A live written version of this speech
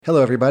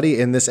Hello, everybody.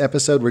 In this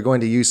episode, we're going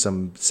to use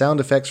some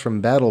sound effects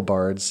from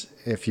BattleBards.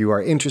 If you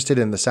are interested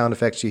in the sound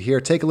effects you hear,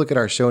 take a look at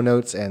our show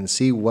notes and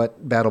see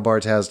what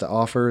BattleBards has to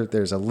offer.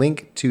 There's a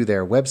link to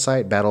their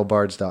website,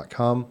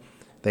 battlebards.com.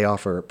 They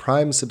offer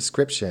Prime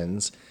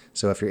subscriptions,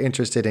 so if you're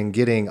interested in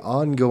getting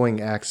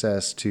ongoing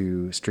access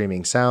to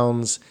streaming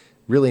sounds,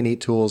 really neat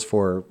tools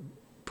for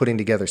putting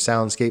together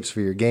soundscapes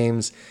for your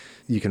games,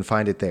 you can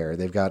find it there.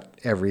 They've got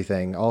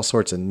everything, all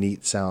sorts of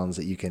neat sounds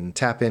that you can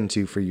tap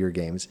into for your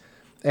games.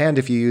 And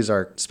if you use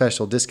our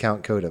special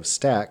discount code of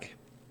STACK,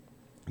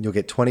 you'll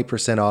get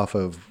 20% off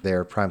of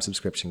their Prime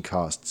subscription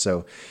cost.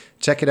 So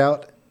check it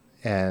out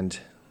and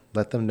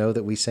let them know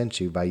that we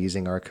sent you by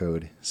using our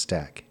code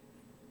STACK.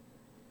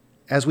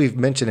 As we've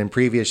mentioned in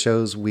previous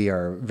shows, we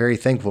are very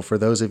thankful for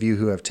those of you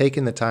who have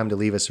taken the time to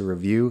leave us a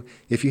review.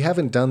 If you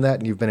haven't done that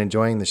and you've been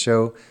enjoying the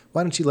show,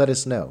 why don't you let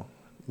us know?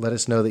 Let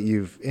us know that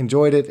you've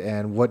enjoyed it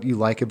and what you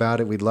like about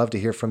it. We'd love to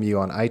hear from you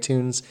on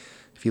iTunes.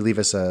 If you leave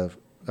us a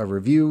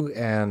review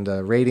and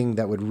a rating,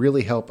 that would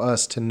really help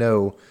us to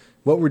know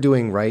what we're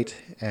doing right.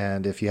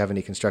 And if you have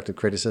any constructive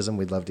criticism,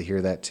 we'd love to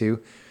hear that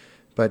too.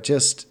 But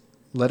just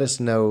let us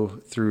know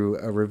through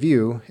a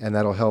review, and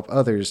that'll help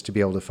others to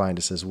be able to find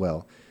us as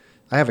well.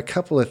 I have a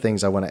couple of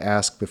things I want to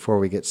ask before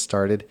we get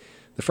started.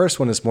 The first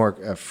one is more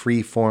a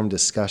free-form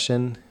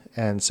discussion.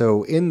 And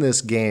so in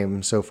this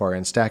game so far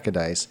in Stack of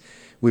Dice,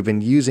 we've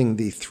been using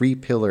the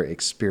 3-pillar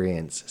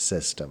experience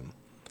system.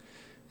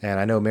 And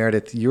I know,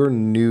 Meredith, you're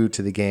new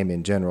to the game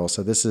in general,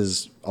 so this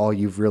is all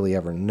you've really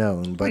ever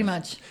known. But pretty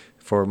much.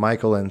 For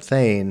Michael and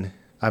Thane,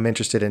 I'm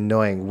interested in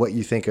knowing what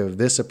you think of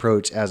this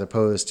approach as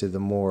opposed to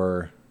the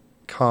more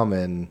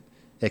common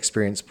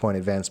experience point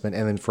advancement.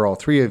 And then for all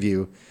three of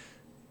you,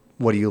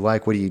 what do you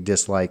like, what do you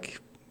dislike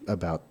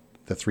about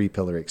the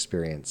 3-pillar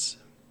experience?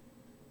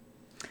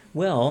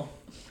 Well,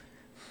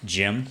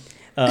 Jim.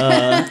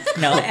 No.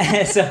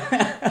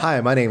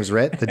 Hi, my name's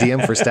Rhett, the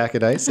DM for Stack of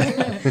Dice.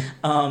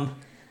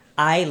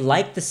 I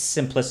like the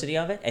simplicity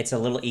of it. It's a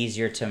little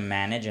easier to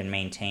manage and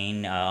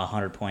maintain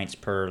 100 points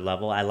per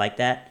level. I like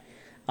that.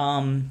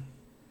 I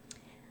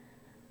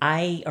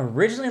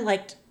originally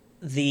liked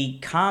the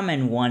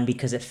common one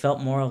because it felt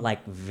more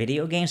like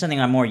video game,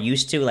 something I'm more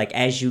used to. Like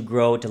as you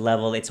grow to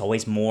level, it's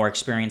always more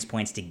experience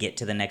points to get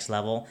to the next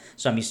level.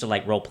 So I'm used to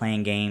like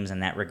role-playing games in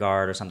that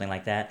regard or something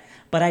like that.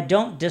 But I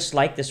don't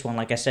dislike this one.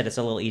 Like I said, it's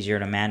a little easier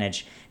to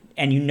manage.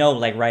 And you know,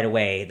 like right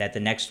away that the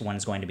next one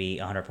is going to be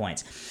 100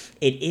 points.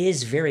 It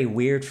is very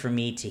weird for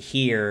me to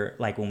hear,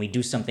 like when we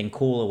do something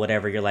cool or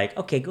whatever, you're like,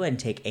 okay, go ahead and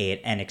take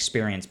an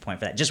experience point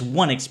for that. Just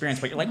one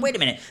experience point. You're like, wait a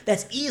minute,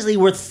 that's easily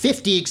worth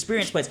 50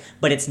 experience points,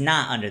 but it's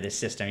not under this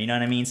system. You know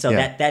what I mean? So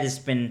yeah. that's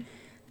been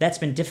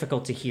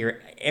difficult to hear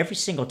every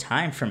single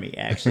time for me.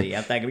 Actually,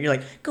 you're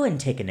like, go ahead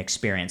and take an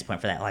experience point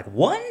for that. Like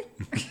one,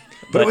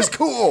 but it was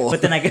cool.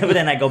 But then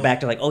I go back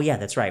to like, oh yeah,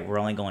 that's right. We're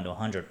only going to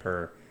 100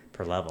 per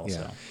level. Yeah.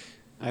 So.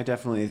 I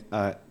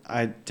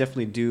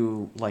definitely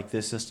do like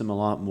this system a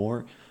lot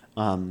more.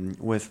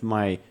 With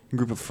my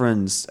group of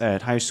friends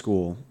at high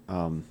school,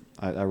 I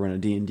run a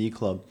D&D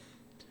club.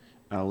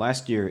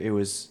 Last year, I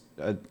was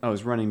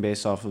running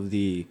based off of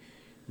the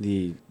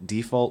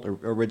default or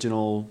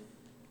original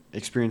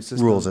experience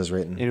system. Rules as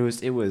written.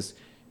 It was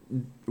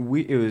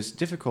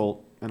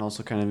difficult and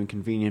also kind of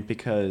inconvenient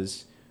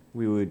because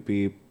we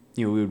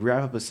would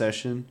wrap up a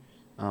session,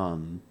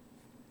 and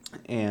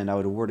I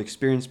would award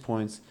experience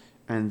points.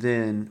 And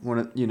then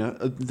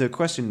the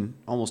question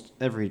almost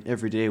every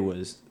day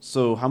was,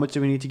 so how much do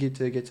we need to get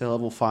to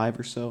level 5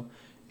 or so?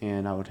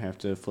 And I would have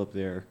to flip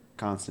there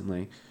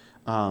constantly.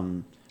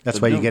 That's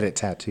why you get it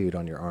tattooed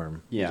on your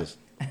arm. Yeah.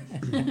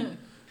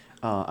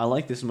 I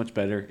like this much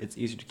better. It's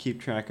easier to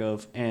keep track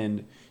of,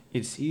 and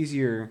it's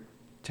easier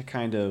to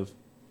kind of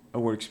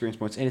award experience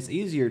points. And it's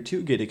easier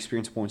to get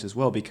experience points as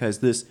well because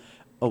this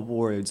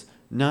awards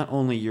not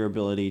only your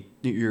ability,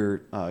 your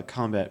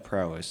combat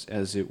prowess,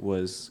 as it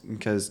was,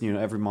 because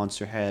every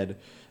monster had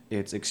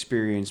its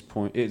experience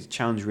point, its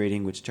challenge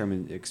rating, which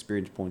determined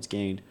experience points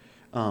gained.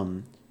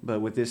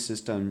 But with this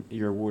system,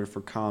 you're awarded for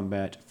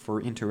combat,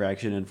 for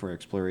interaction, and for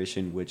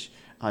exploration, which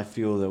I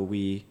feel that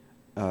we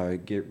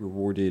get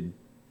rewarded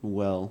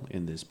well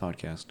in this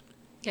podcast.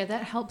 Yeah,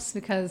 that helps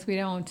because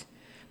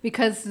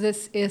because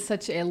this is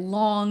such a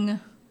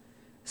long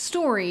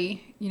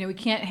story, we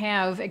can't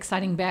have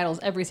exciting battles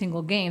every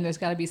single game. There's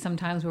got to be some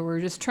times where we're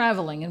just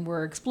traveling and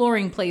we're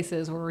exploring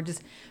places, where we're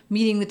just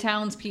meeting the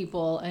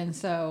townspeople, and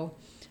so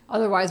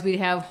otherwise we'd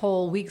have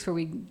whole weeks where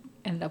we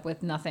end up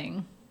with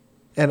nothing.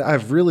 And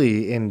I've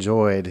really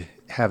enjoyed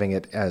having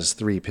it as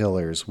 3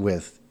 pillars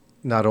with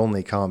not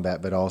only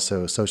combat but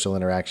also social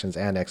interactions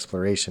and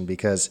exploration,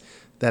 because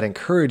that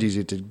encourages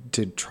you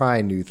to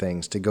try new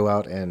things, to go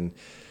out and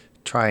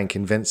try and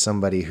convince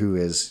somebody who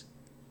is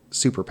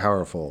super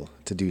powerful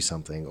to do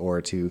something, or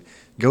to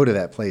go to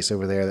that place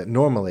over there that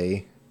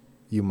normally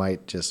you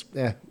might just,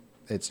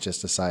 it's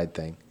just a side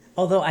thing.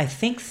 Although I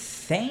think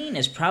Thane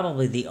is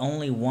probably the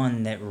only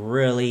one that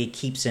really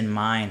keeps in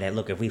mind that,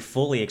 look, if we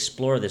fully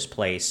explore this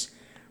place,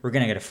 we're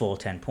going to get a full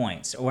 10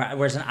 points.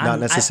 Whereas Not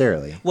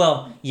necessarily.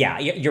 Well, yeah,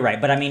 you're right.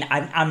 But I mean,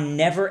 I'm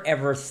never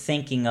ever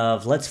thinking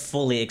of let's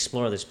fully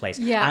explore this place.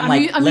 Yeah, I'm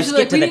like, let's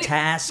usually get to the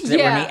tasks that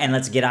yeah. and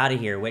let's get out of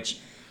here. Which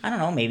I don't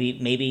know,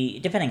 maybe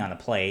depending on the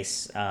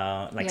place, like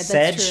Yeah, that's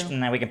Sedge. true.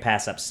 Now we can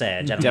pass up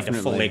Sedge. I don't need to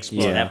Definitely, fully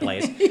explore yeah. that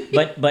place.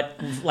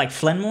 But like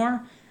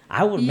Flenmore,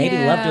 I would maybe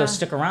love to Yeah. have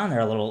stick around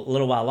there a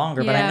little while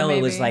longer. But I Yeah, know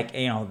it was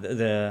maybe. like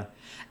the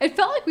It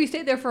felt like we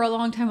stayed there for a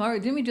long time already.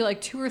 Didn't we do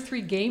like 2 or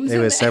 3 games? It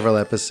in was there? several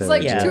It's episodes.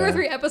 like Yeah. 2 or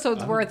 3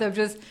 episodes worth of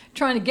just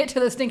trying to get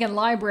to the stinking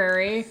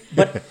library.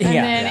 but And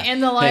yeah. then in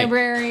the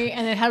library,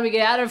 and then how do we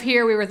get out of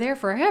here? We were there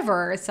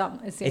forever. It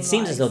It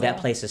seems as though that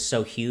place is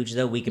so huge,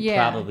 though, we could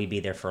Yeah. probably be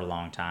there for a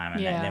long time,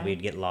 and Yeah. then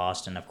we'd get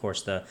lost. And of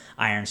course, the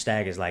Iron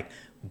Stag is like,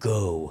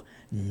 "Go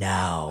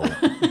now."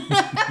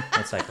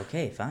 It's like,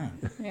 okay, fine.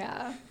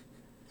 Yeah.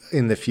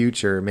 In the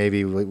future,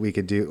 maybe we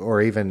could do,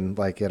 or even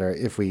like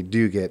if we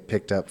do get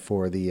picked up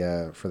for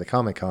the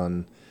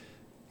Comic-Con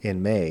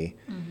in May,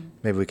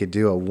 maybe we could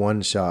do a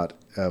one shot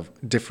of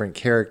different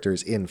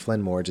characters in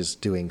Flenmore just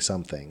doing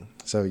something.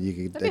 So you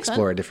could That'd be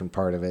explore fun. a different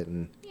part of it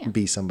and Yeah.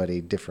 be somebody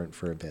different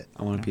for a bit.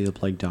 I want to be the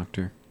Plague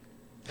Doctor.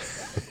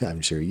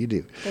 I'm sure you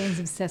do. Dane's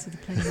obsessed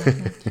with the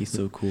Plague. He's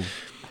so cool.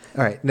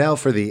 All right, now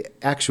for the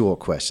actual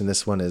question.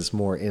 This one is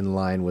more in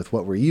line with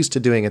what we're used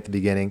to doing at the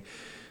beginning.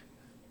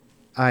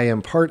 I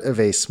am part of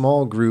a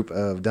small group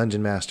of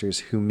dungeon masters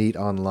who meet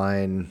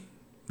online.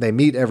 They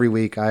meet every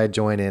week. I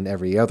join in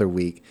every other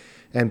week.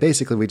 And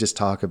basically, we just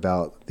talk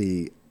about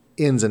the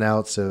ins and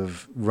outs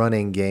of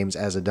running games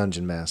as a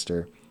dungeon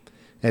master.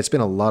 And it's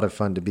been a lot of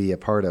fun to be a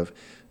part of.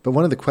 But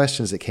one of the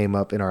questions that came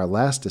up in our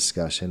last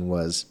discussion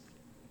was,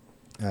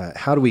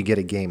 how do we get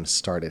a game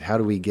started? How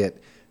do we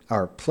get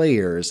our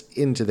players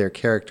into their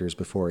characters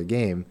before a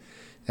game?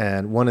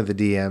 And one of the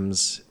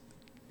DMs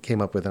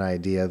came up with an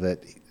idea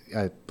that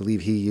I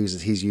believe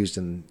he's used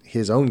in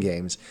his own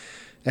games,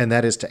 and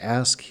that is to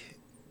ask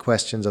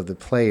questions of the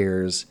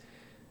players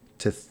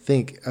to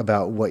think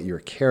about what your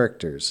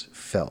characters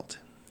felt.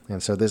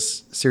 And so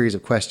this series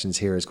of questions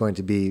here is going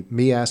to be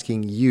me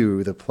asking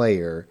you, the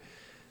player,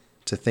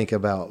 to think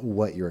about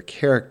what your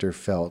character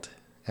felt,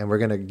 and we're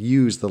going to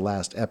use the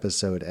last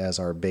episode as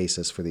our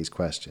basis for these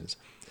questions.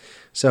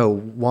 So,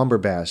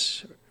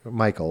 Womberbash,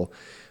 Michael,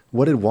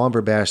 what did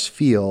Womberbash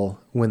feel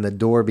when the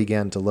door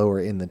began to lower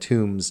in the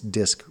tomb's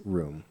disc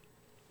room?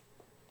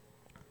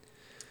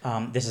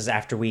 This is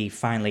after we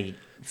finally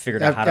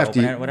figured out how to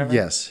open it or whatever?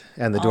 Yes,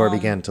 and the door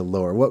began to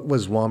lower. What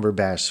was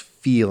Womberbash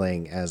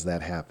feeling as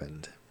that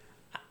happened?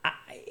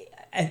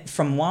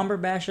 From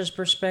Womberbash's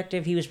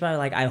perspective, he was probably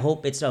like, I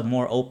hope it's a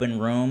more open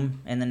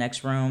room in the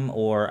next room,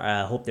 or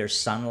I hope there's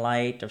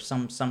sunlight of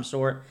some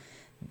sort.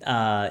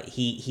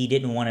 He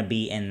didn't want to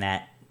be in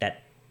that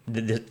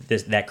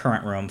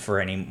current room for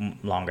any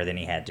longer than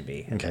he had to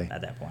be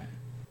at that point.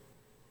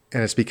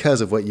 And it's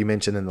because of what you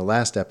mentioned in the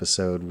last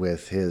episode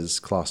with his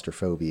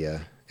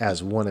claustrophobia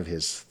as one of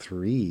his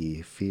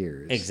 3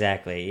 fears.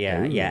 Exactly,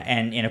 yeah, Ooh. yeah.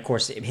 And of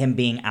course, him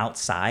being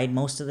outside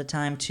most of the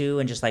time, too,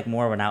 and just like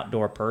more of an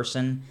outdoor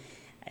person,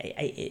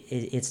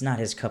 it's not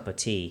his cup of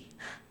tea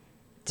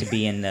to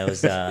be in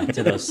those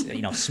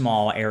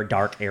small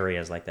dark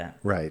areas like that.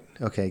 Right.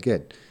 Okay,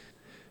 good.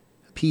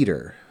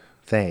 Peter,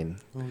 Thane.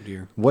 Oh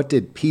dear. What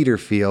did Peter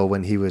feel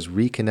when he was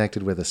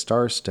reconnected with a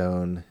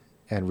starstone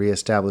and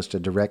reestablished a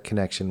direct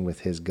connection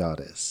with his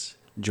goddess?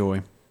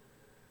 Joy.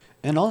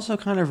 And also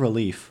kind of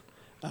relief,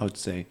 I would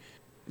say.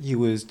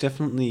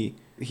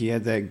 He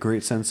had that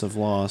great sense of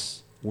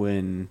loss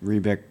when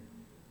Rebek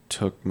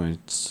took my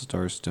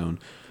starstone.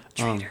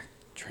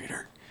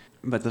 Traitor.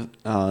 But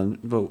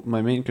but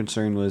my main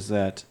concern was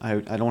that I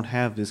don't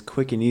have this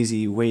quick and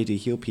easy way to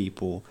heal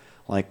people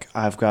like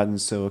I've gotten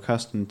so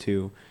accustomed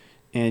to.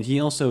 And he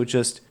also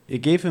it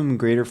gave him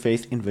greater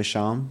faith in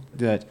Visham,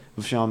 that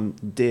Visham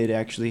did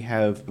actually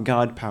have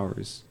god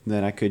powers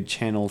that I could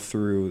channel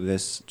through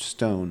this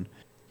stone.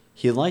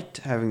 He liked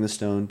having the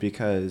stone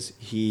because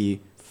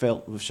he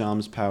felt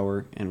Visham's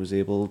power and was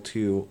able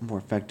to more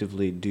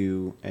effectively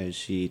do as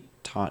she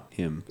taught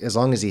him. As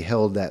long as he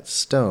held that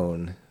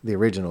stone, the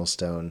original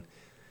stone,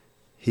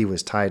 he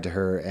was tied to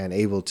her and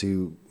able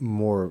to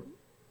more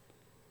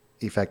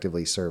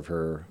effectively serve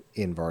her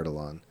in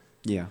Vardalon.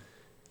 Yeah.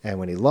 And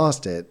when he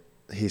lost it,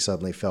 he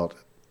suddenly felt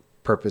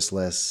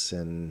purposeless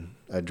and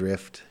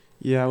adrift.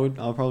 Yeah,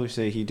 I'll probably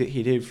say he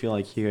did feel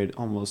like he had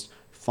almost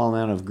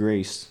fallen out of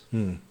grace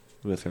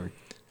with her.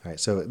 All right,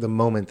 so the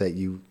moment that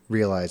you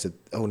realized that,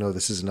 oh no,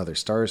 this is another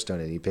starstone,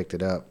 and you picked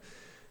it up,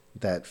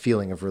 that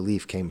feeling of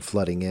relief came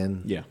flooding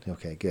in? Yeah.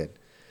 Okay, good.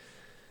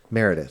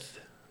 Meredith,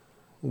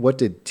 what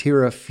did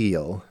Tira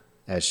feel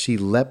as she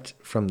leapt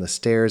from the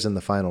stairs in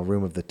the final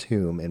room of the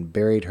tomb and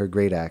buried her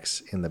great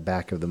axe in the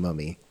back of the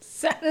mummy?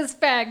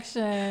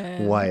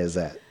 Satisfaction. Why is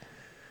that?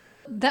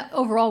 That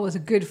overall was a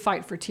good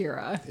fight for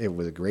Tira. It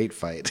was a great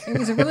fight. It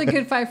was a really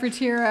good fight for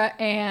Tira,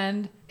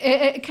 and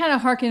it kind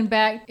of harkened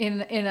back in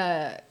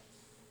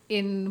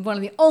one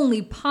of the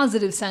only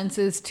positive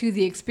senses to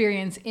the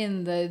experience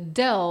in the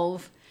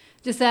Delve,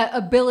 just that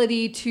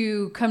ability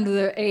to come to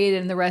the aid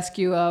and the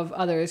rescue of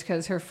others,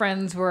 because her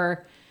friends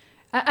were,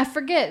 I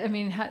forget, I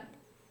mean,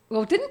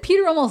 didn't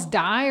Peter almost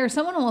die, or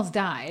someone almost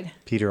died?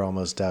 Peter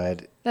almost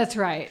died. That's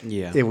right.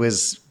 Yeah. It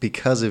was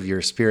because of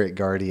your spirit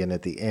guardian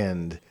at the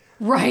end.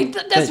 Right,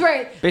 that's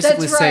right.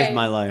 Basically That's saved right.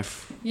 my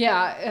life.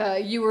 Yeah,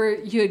 you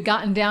had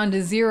gotten down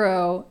to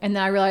 0, and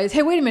then I realized,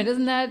 hey, wait a minute,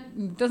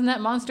 doesn't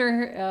that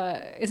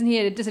monster, isn't he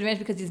at a disadvantage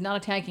because he's not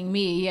attacking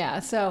me?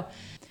 Yeah, so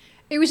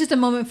it was just a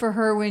moment for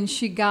her when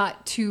she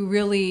got to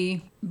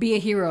really be a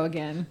hero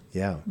again.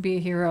 Yeah. Be a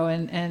hero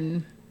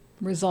and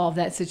resolve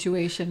that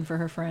situation for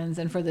her friends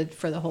and for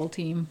the whole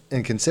team.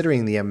 And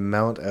considering the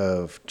amount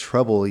of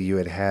trouble you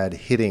had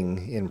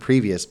hitting in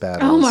previous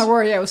battles. Oh my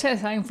word, yeah, it was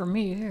satisfying for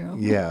me too.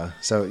 Yeah,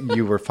 so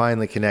you were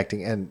finally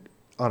connecting, and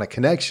on a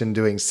connection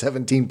doing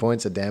 17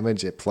 points of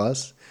damage at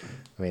plus.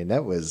 I mean,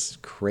 that was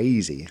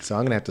crazy. So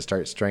I'm going to have to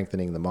start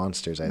strengthening the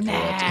monsters I throw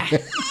at you.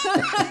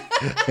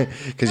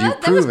 Because you've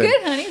proven. That was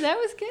good, honey. That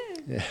was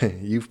good.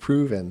 You've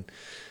proven.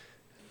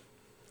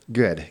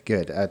 Good.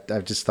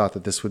 I just thought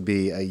that this would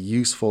be a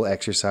useful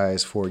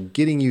exercise for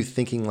getting you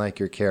thinking like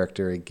your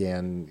character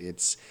again.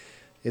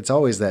 It's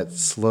always that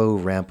slow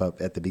ramp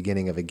up at the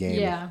beginning of a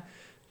game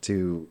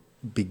to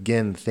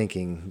begin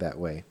thinking that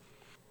way.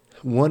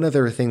 One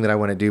other thing that I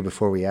want to do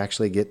before we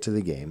actually get to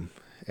the game,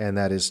 and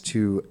that is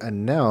to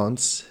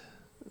announce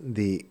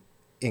the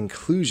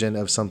inclusion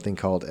of something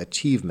called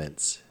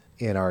achievements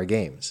in our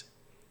games.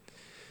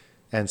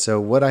 And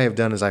so what I have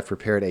done is I've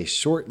prepared a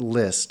short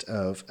list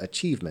of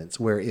achievements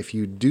where if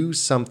you do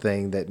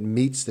something that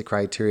meets the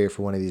criteria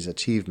for one of these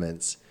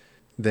achievements,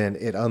 then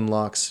it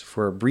unlocks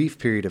for a brief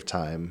period of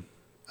time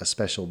a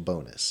special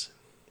bonus.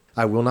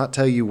 I will not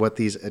tell you what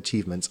these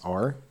achievements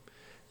are.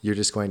 You're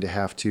just going to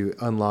have to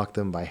unlock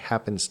them by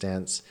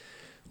happenstance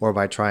or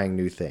by trying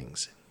new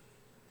things.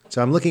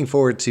 So I'm looking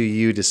forward to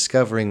you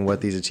discovering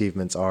what these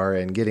achievements are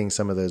and getting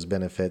some of those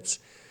benefits.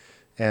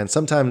 And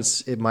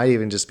sometimes it might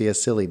even just be a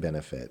silly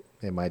benefit.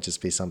 It might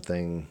just be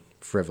something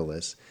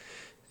frivolous.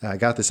 I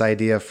got this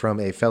idea from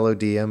a fellow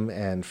DM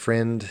and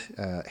friend,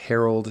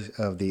 Harold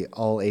of the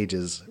All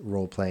Ages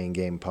Role-Playing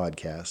Game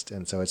podcast.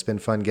 And so it's been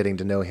fun getting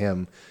to know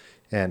him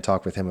and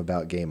talk with him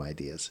about game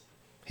ideas.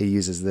 He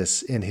uses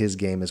this in his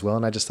game as well,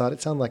 and I just thought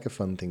it sounded like a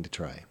fun thing to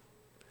try.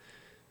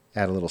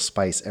 Add a little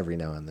spice every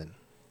now and then.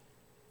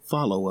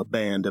 Follow a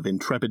band of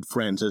intrepid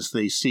friends as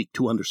they seek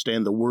to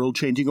understand the world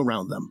changing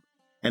around them,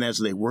 and as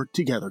they work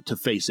together to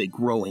face a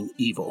growing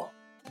evil.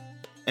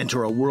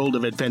 Enter a world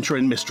of adventure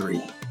and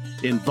mystery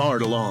in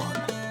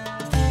Vardalon.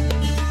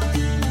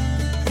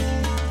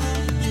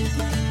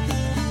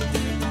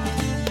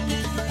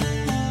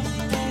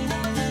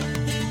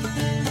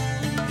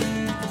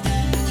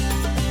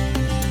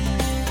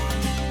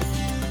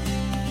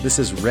 This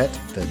is Rhett,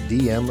 the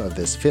DM of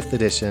this 5th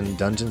edition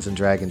Dungeons &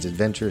 Dragons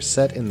adventure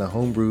set in the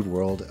homebrewed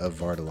world of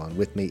Vardalon.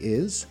 With me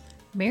is...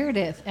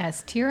 Meredith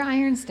as Tira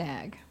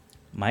Ironstag.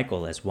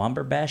 Michael as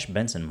Womberbash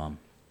Bensonmum.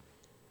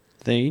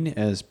 Thane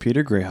as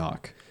Peter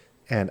Greyhawk.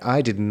 And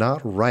I did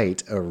not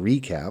write a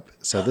recap,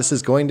 so this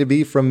is going to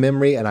be from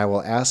memory, and I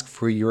will ask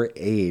for your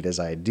aid as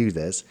I do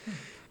this.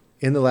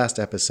 In the last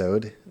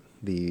episode,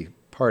 the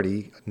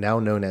party, now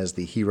known as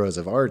the Heroes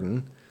of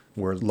Arden,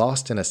 were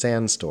lost in a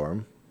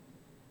sandstorm,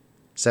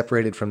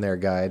 separated from their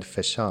guide,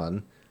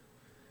 Feshan,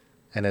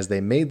 and as they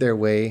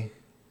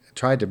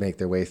tried to make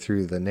their way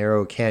through the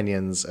narrow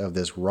canyons of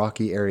this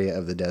rocky area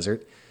of the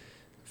desert,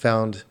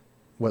 found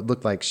what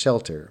looked like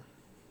shelter.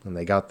 And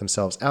they got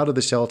themselves out of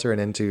the shelter and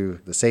into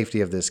the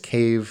safety of this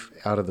cave,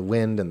 out of the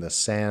wind and the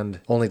sand,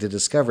 only to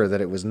discover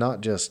that it was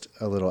not just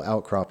a little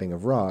outcropping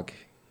of rock,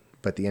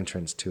 but the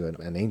entrance to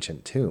an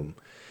ancient tomb.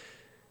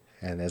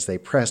 And as they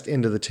pressed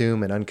into the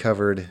tomb and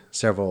uncovered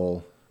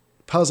several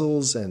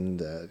puzzles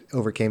and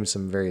overcame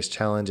some various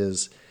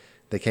challenges,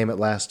 they came at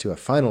last to a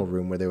final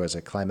room where there was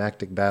a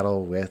climactic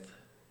battle with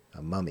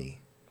a mummy.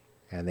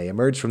 And they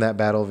emerged from that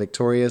battle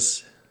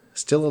victorious,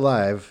 still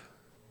alive,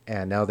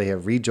 and now they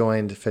have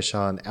rejoined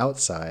Feshan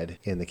outside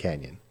in the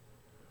canyon.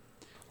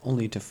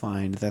 Only to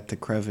find that the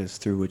crevice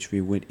through which we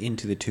went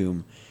into the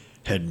tomb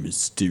had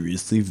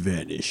mysteriously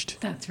vanished.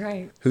 That's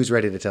right. Who's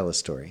ready to tell a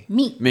story?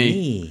 Me.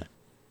 Me.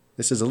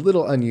 This is a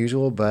little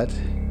unusual, but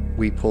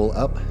we pull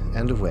up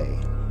and away,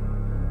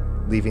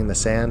 leaving the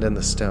sand and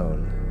the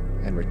stone,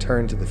 and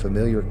return to the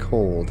familiar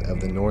cold of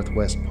the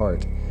northwest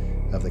part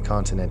of the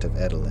continent of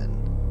Edelin.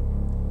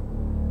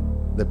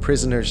 The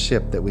prisoner's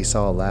ship that we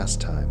saw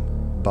last time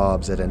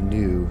bobs at a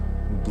new,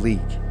 bleak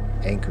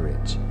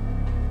anchorage.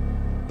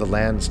 The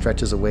land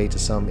stretches away to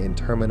some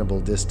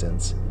interminable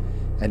distance,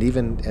 and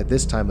even at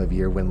this time of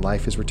year when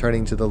life is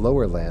returning to the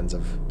lower lands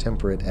of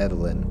temperate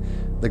Edelin,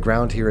 the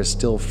ground here is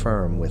still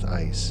firm with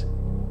ice.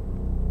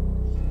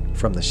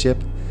 From the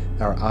ship,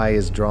 our eye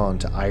is drawn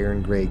to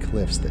iron-gray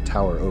cliffs that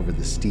tower over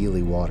the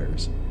steely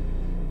waters.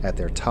 At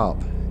their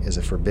top is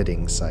a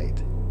forbidding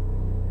sight.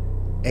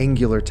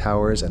 Angular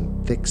towers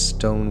and thick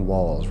stone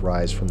walls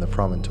rise from the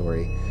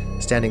promontory,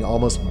 standing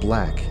almost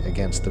black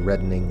against the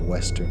reddening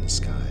western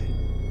sky.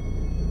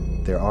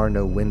 There are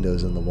no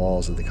windows in the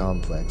walls of the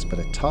complex, but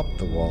atop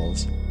the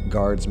walls,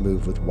 guards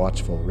move with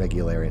watchful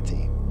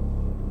regularity.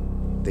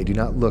 They do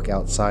not look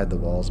outside the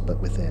walls, but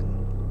within.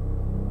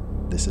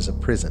 This is a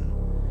prison,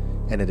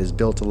 and it is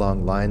built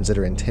along lines that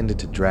are intended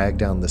to drag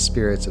down the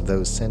spirits of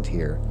those sent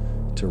here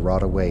to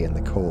rot away in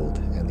the cold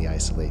and the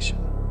isolation.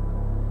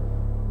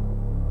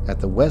 At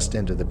the west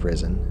end of the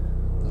prison,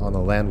 on the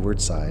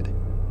landward side,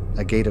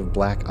 a gate of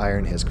black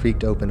iron has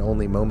creaked open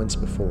only moments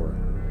before.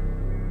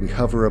 We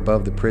hover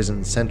above the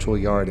prison's central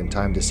yard in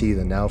time to see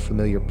the now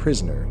familiar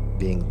prisoner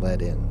being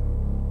led in.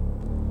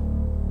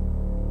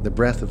 The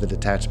breath of the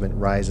detachment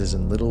rises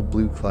in little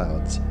blue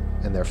clouds,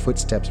 and their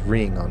footsteps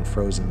ring on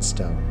frozen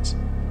stones,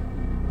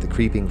 the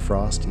creeping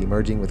frost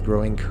emerging with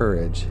growing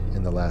courage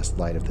in the last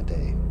light of the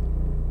day.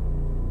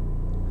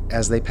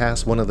 As they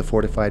pass one of the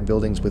fortified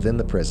buildings within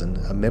the prison,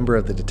 a member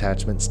of the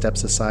detachment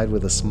steps aside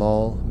with a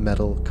small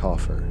metal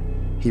coffer.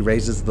 He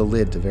raises the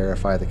lid to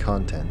verify the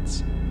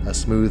contents, a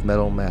smooth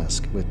metal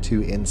mask with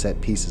 2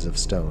 inset pieces of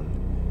stone,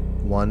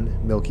 one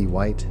milky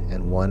white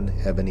and one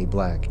ebony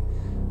black,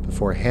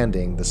 before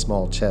handing the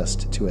small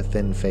chest to a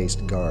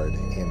thin-faced guard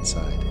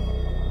inside.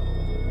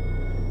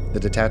 The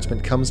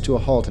detachment comes to a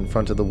halt in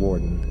front of the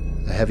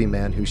warden, a heavy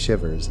man who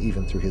shivers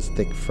even through his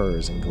thick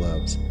furs and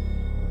gloves.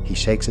 He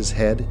shakes his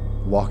head,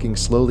 walking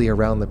slowly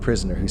around the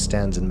prisoner who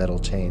stands in metal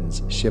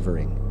chains,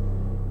 shivering.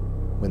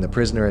 When the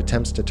prisoner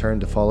attempts to turn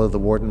to follow the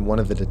warden, one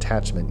of the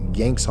detachment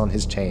yanks on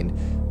his chain,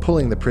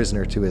 pulling the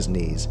prisoner to his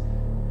knees.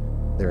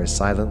 There is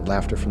silent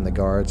laughter from the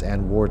guards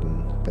and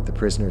warden, but the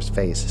prisoner's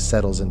face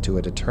settles into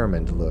a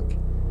determined look,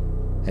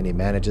 and he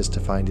manages to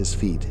find his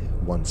feet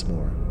once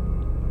more.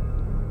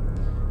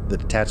 The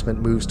detachment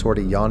moves toward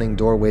a yawning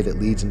doorway that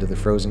leads into the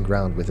frozen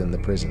ground within the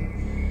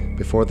prison.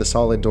 Before the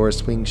solid doors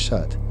swing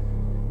shut,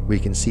 we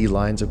can see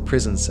lines of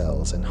prison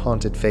cells and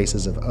haunted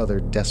faces of other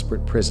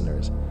desperate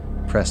prisoners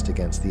pressed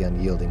against the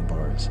unyielding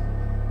bars.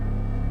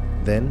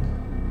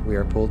 Then we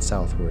are pulled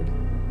southward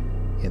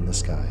in the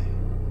sky,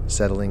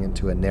 settling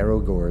into a narrow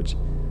gorge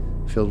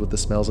filled with the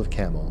smells of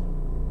camel,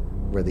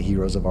 where the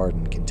heroes of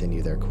Arden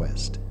continue their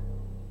quest.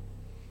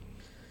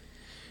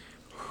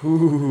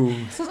 Ooh.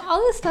 So is all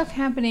this stuff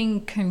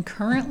happening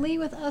concurrently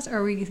with us? Or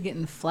are we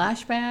getting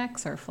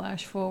flashbacks or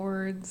flash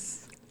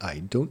forwards? I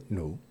don't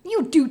know.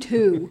 You do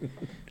too.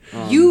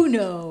 You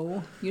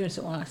know. You just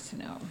don't want us to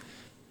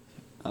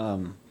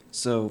know.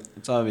 So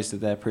it's obvious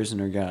that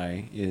prisoner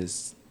guy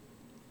is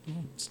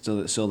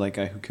still that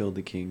guy who killed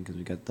the king, because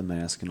we got the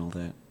mask and all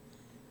that.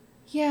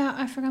 Yeah,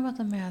 I forgot about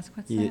the mask.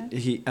 What's that?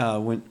 He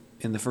went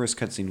in the first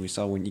cutscene we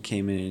saw when you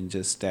came in and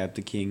just stabbed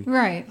the king.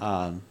 Right.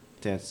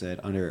 Dad said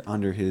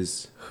under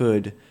his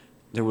hood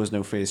there was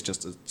no face,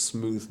 just a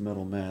smooth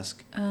metal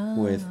mask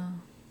with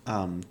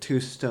 2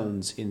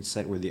 stones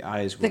inside where the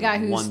eyes were. The guy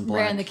who one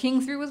black. ran the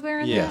king through was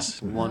wearing Yes.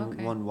 that?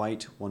 One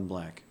white, one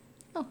black.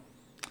 Oh.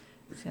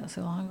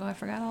 So long ago I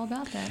forgot all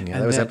about that. Yeah,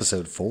 And that was that-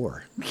 episode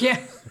 4.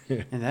 Yeah.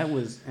 And that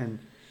was, and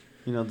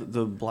you know,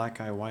 the black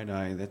eye, white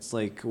eye, that's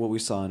like what we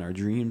saw in our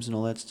dreams and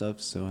all that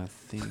stuff. So I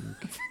think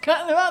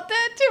Forgotten about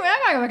that too.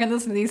 I'm not going to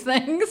listen to these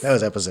things. That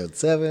was episode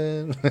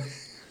 7.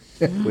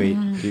 wait,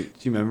 do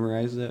you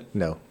memorize that?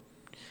 No.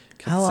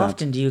 How Sound-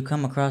 often do you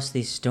come across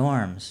these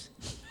storms?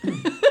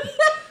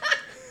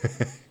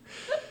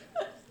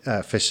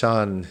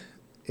 Fishan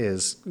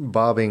is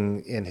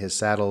bobbing in his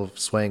saddle,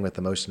 swaying with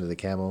the motion of the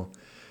camel.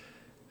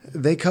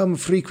 They come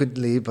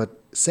frequently, but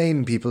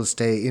sane people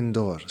stay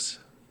indoors.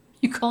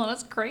 You calling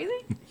us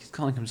crazy? He's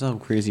calling himself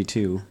crazy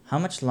too. How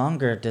much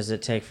longer does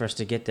it take for us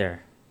to get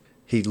there?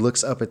 He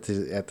looks up at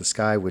the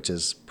sky, which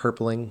is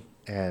purpling,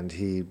 and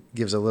he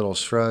gives a little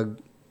shrug.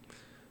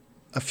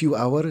 A few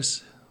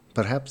hours,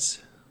 perhaps.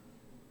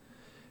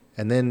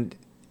 And then,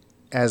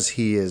 as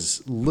he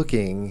is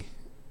looking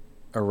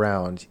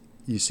around,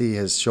 you see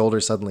his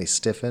shoulders suddenly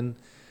stiffen,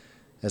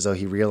 as though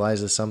he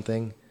realizes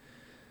something,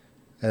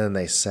 and then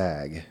they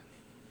sag.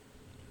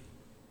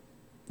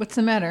 What's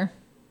the matter?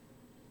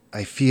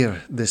 I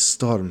fear this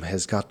storm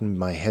has gotten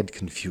my head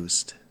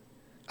confused.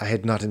 I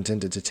had not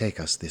intended to take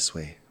us this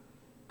way.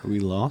 Are we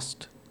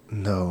lost?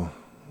 No,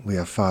 we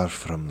are far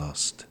from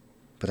lost.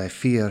 But I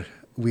fear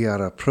we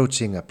are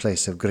approaching a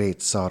place of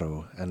great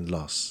sorrow and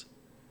loss.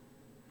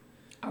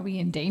 Are we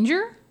in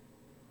danger?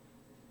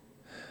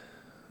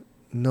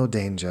 No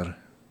danger.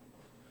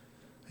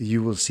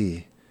 You will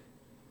see.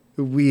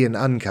 We in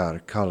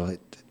Ankar call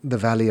it the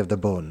Valley of the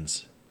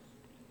Bones.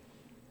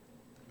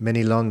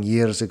 Many long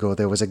years ago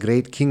there was a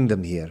great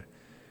kingdom here,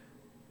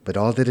 but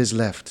all that is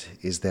left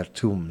is their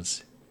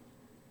tombs.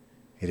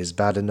 It is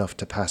bad enough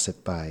to pass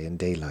it by in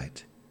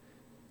daylight.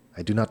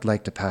 I do not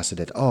like to pass it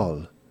at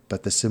all,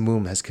 but the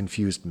Simoom has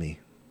confused me,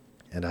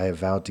 and I have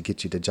vowed to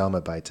get you to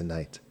Jama by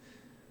tonight.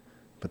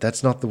 But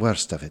that's not the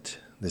worst of it,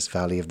 this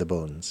Valley of the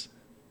Bones.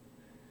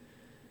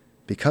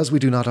 Because we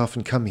do not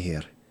often come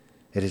here,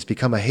 it has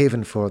become a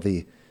haven for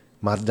the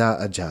Marda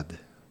Ajad,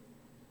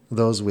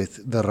 those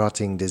with the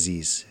rotting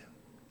disease.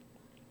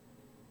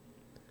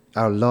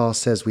 Our law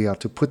says we are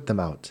to put them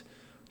out,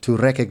 to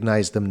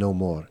recognize them no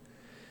more,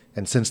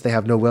 and since they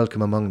have no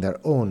welcome among their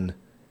own,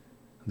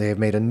 They have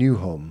made a new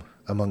home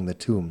among the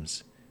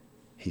tombs.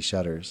 He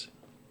shudders.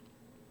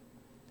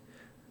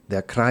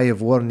 Their cry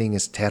of warning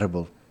is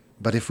terrible,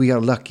 but if we are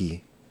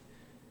lucky,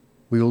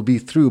 we will be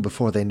through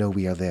before they know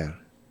we are there.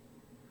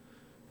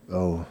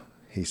 Oh,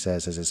 he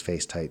says as his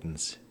face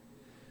tightens.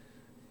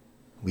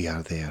 We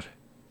are there.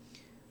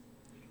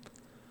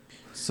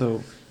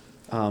 So,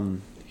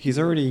 he's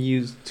already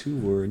used 2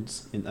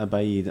 words in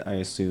Abaid, I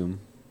assume,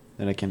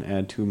 that I can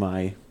add to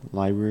my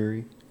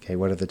library. Okay,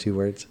 what are the 2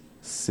 words?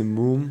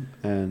 Simum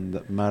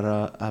and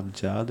Mara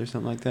Abjad or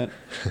something like that.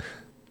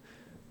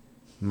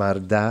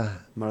 Marda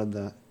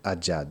Marda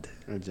Ajad.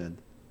 Abjad.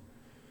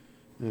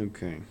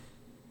 Okay.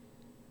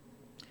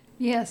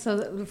 Yeah, so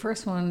the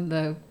first one,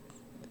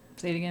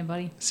 say it again,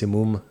 buddy.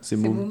 Simum.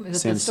 Simum,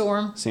 is it the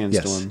storm?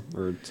 Sandstorm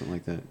or something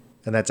like that.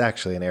 And that's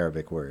actually an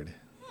Arabic word.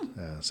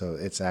 So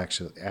it's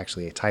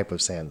actually a type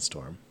of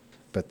sandstorm.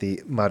 But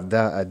the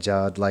Marda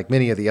Ajad, like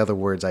many of the other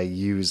words I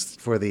use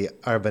for the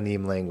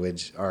Arbanim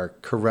language, are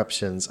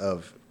corruptions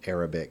of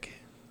Arabic.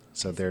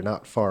 So they're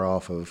not far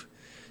off of,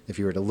 if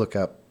you were to look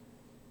up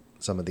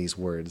some of these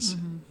words,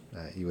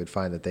 you would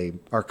find that they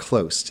are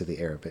close to the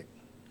Arabic.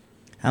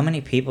 How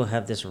many people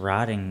have this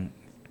rotting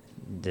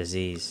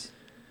disease?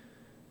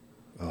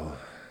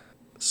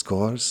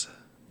 Scores?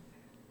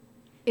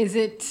 Is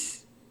it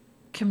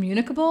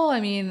communicable? I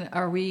mean,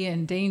 are we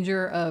in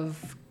danger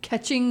of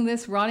catching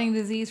this rotting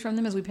disease from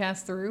them as we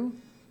pass through?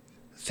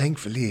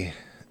 Thankfully,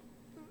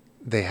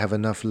 they have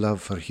enough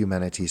love for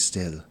humanity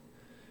still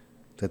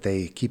that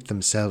they keep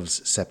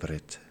themselves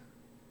separate.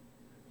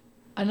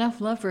 Enough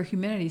love for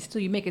humanity.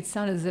 Still, you make it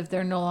sound as if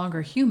they're no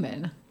longer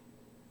human.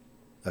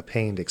 A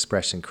pained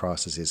expression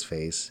crosses his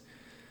face,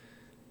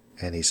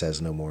 and he says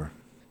no more.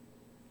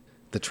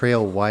 The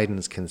trail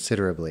widens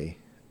considerably,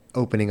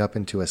 opening up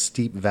into a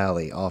steep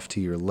valley off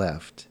to your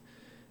left.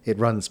 It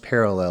runs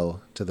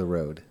parallel to the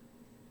road.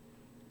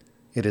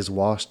 It is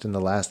washed in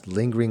the last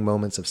lingering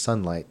moments of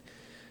sunlight.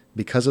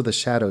 Because of the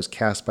shadows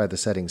cast by the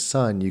setting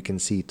sun, you can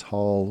see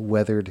tall,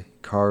 weathered,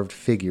 carved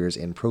figures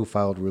in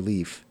profiled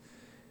relief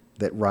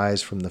that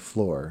rise from the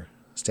floor,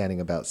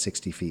 standing about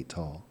 60 feet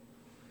tall.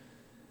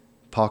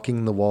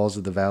 Pocking the walls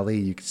of the valley,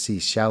 you can see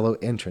shallow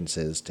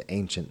entrances to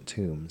ancient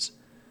tombs.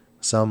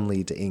 Some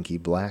lead to inky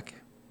black,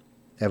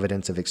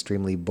 evidence of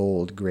extremely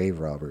bold grave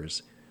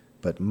robbers,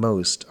 but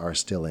most are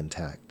still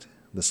intact,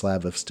 the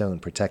slab of stone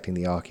protecting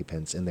the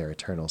occupants in their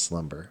eternal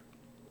slumber.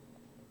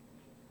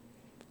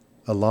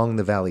 Along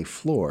the valley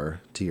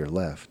floor, to your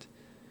left,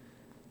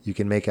 you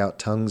can make out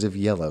tongues of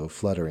yellow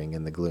fluttering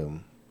in the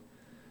gloom.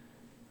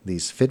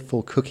 These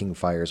fitful cooking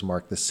fires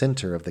mark the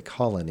center of the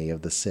colony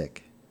of the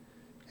sick,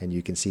 and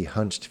you can see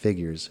hunched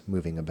figures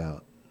moving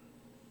about.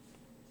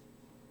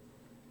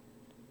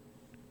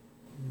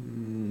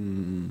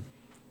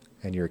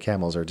 And your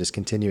camels are just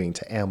continuing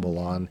to amble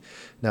on.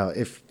 Now,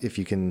 if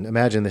you can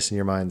imagine this in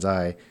your mind's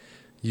eye,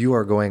 you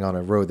are going on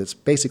a road that's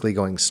basically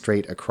going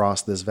straight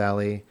across this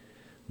valley.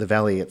 The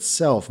valley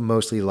itself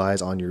mostly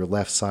lies on your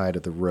left side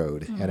of the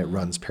road, and it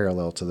runs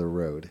parallel to the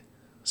road.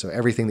 So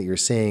everything that you're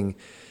seeing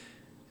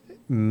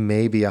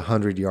maybe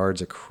 100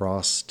 yards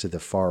across to the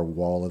far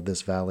wall of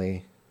this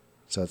valley.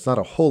 So it's not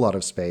a whole lot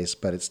of space,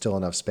 but it's still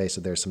enough space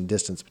that there's some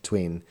distance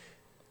between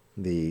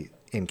the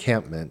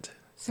encampment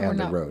and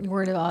the road. So we're not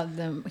worried about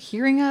them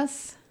hearing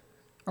us?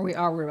 Or we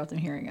are worried about them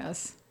hearing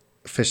us?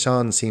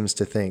 Fishan seems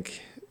to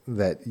think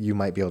that you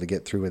might be able to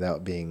get through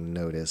without being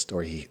noticed,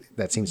 or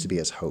that seems to be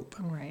his hope.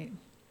 Right.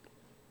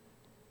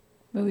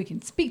 But we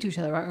can speak to each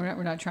other, right?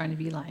 We're not trying to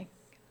be like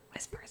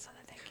whispers so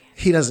that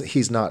they can't.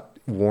 He's not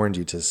warned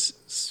you to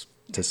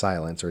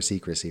silence or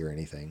secrecy or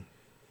anything.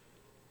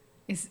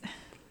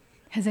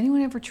 Has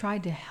anyone ever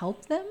tried to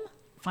help them?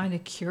 Find a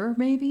cure,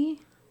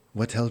 maybe?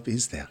 What help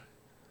is there?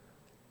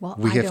 Well,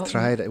 We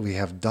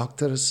have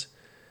doctors.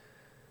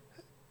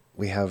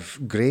 We have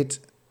great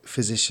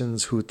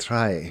physicians who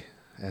try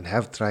and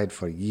have tried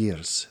for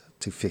years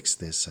to fix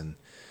this, and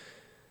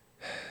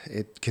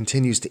it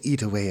continues to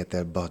eat away at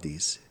their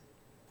bodies.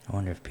 I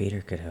wonder if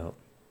Peter could help.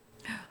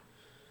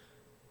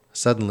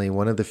 Suddenly,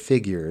 one of the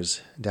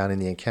figures down in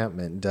the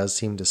encampment does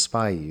seem to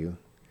spy you,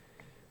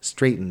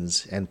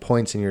 straightens and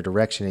points in your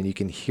direction, and you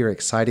can hear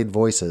excited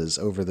voices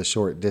over the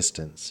short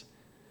distance.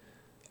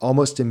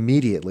 Almost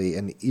immediately,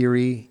 an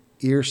eerie,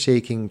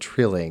 ear-shaking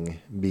trilling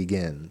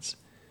begins.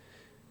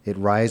 It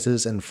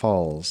rises and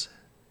falls,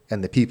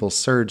 and the people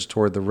surge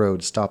toward the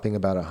road, stopping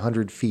about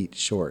 100 feet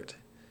short.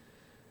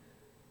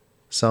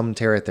 Some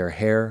tear at their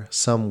hair,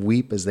 some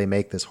weep as they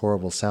make this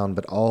horrible sound,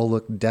 but all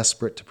look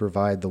desperate to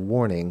provide the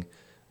warning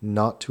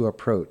not to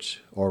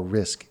approach or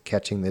risk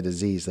catching the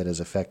disease that has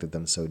affected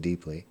them so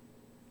deeply.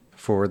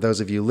 For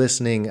those of you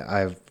listening,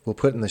 we'll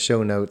put in the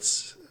show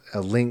notes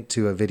a link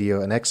to a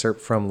video, an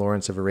excerpt from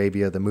Lawrence of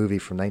Arabia, the movie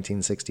from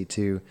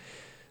 1962,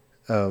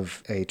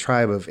 of a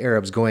tribe of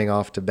Arabs going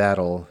off to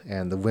battle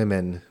and the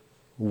women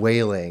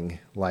wailing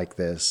like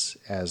this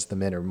as the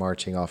men are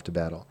marching off to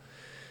battle.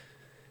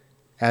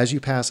 As you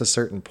pass a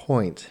certain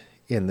point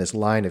in this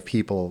line of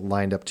people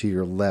lined up to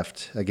your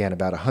left, again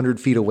about 100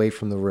 feet away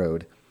from the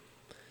road,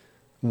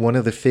 One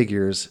of the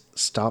figures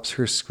stops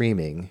her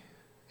screaming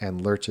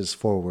and lurches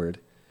forward.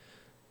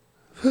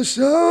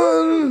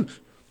 Fashan!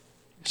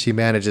 She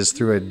manages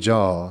through a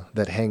jaw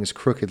that hangs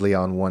crookedly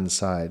on one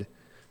side.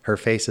 Her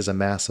face is a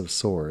mass of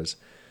sores,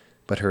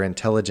 but her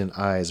intelligent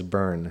eyes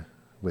burn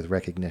with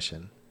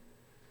recognition.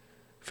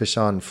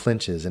 Fashan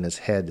flinches and his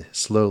head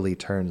slowly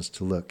turns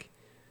to look.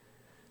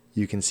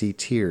 You can see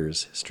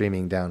tears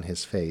streaming down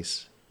his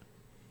face.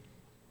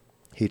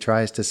 He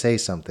tries to say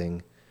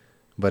something,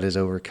 but is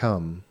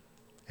overcome,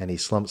 and he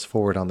slumps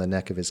forward on the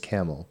neck of his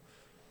camel,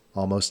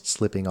 almost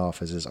slipping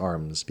off as his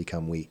arms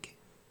become weak.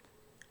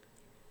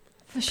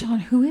 Fashan,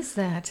 who is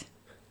that?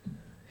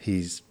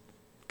 He's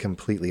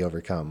completely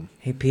overcome.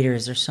 Hey, Peter,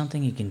 is there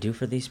something you can do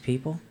for these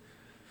people?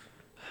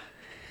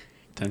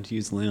 Time to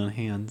use lay on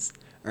hands.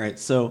 All right,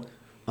 so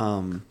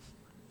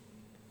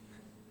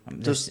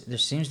There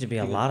seems to be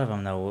a lot of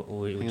them, though.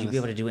 Would you be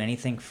able to do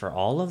anything for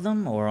all of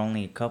them, or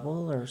only a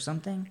couple, or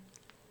something?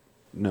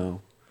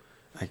 no,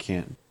 I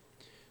can't.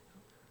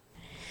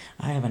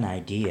 I have an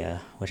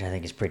idea, which I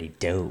think is pretty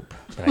dope,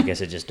 but I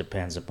guess it just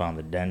depends upon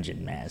the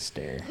dungeon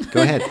master.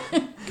 Go ahead.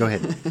 Go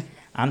ahead.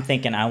 I'm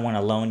thinking I want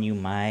to loan you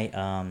my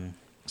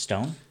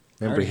stone.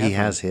 Remember, already he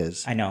have has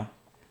his. I know,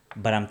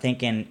 but I'm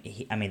thinking.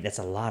 That's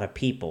a lot of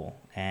people,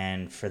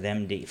 and for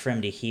him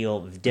to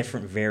heal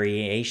different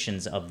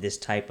variations of this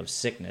type of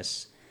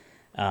sickness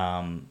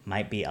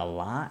might be a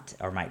lot,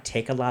 or might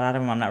take a lot out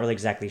of him. I'm not really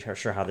exactly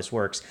sure how this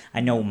works.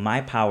 I know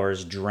my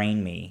powers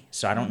drain me,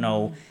 so I don't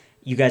know.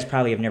 You guys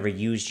probably have never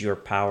used your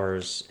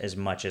powers as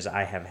much as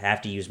I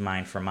have to use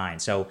mine for mine.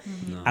 So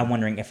I'm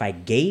wondering if I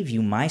gave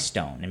you my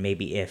stone, and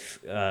maybe if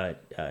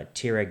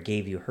Tira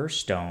gave you her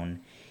stone,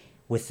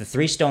 with the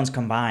 3 stones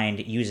combined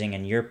using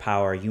in your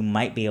power, you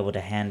might be able to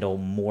handle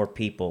more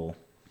people.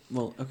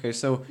 Well, okay,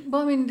 so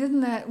Well, I mean,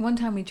 didn't that one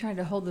time we tried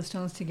to hold the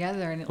stones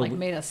together and it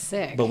made us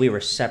sick? But we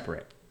were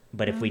separate.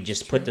 But if we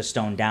just put the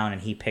stone down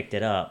and he picked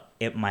it up,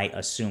 it might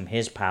assume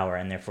his power,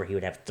 and therefore he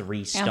would have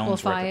 3 stones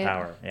Amplify worth it. of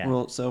power. Yeah.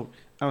 well, so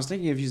I was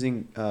thinking of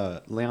using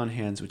lay on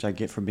hands, which I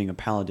get from being a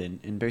paladin,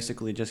 and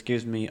basically just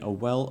gives me a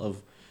well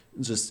of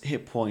just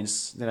hit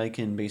points that I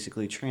can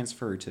basically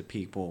transfer to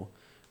people.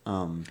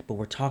 but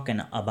we're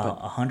talking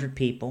about 100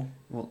 people.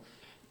 Well,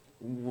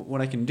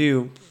 what I can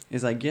do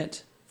is I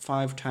get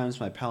 5 times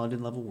my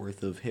paladin level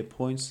worth of hit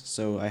points,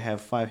 so I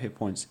have 5 hit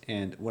points,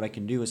 and what I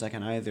can do is I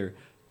can either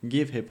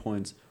give hit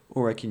points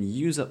or I can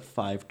use up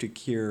 5 to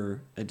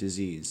cure a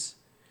disease.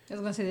 I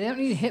was going to say, they don't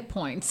need hit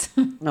points.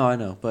 No, I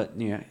know, but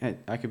yeah,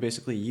 I could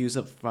basically use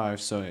up 5,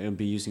 so it'll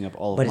be using up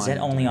all of But mine. is that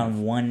only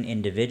on one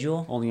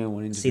individual? Only on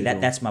one individual. See,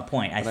 that's my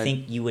point. I But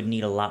think you would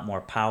need a lot more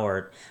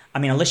power. I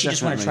mean, unless you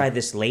just want to Definitely. try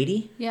this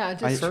lady. Yeah,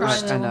 just I, try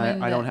the and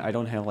woman I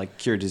don't have like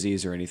cure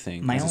disease or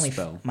anything My as only a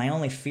spell. my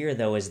only fear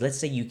though is, let's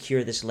say you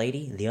cure this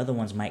lady, the other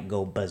ones might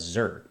go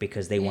berserk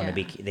because they want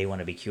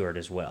to be cured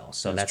as well.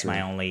 So that's my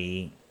true.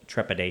 only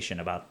trepidation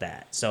about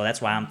that. So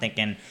that's why I'm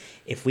thinking,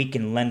 if we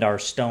can lend our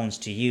stones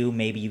to you,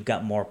 maybe you've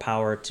got more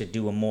power to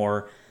do a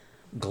more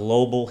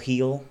global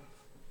heal.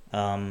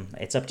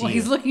 It's up to Well, you.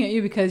 he's looking at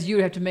you because you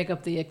would have to make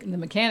up the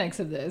mechanics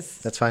of this.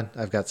 That's fine.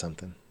 I've got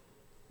something.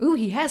 Ooh,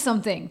 he has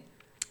something.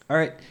 All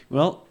right,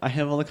 well, I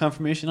have all the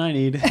confirmation I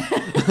need.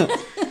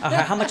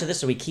 How much of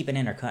this are we keeping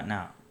in or cutting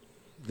out?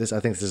 I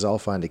think this is all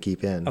fine to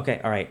keep in. Okay,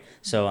 all right.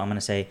 So I'm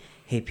gonna say,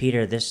 hey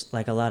Peter, there's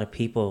like a lot of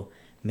people.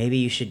 Maybe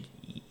you should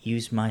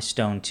use my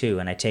stone too.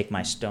 And I take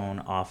my stone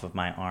off of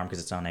my arm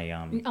because it's on a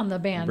On the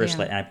band,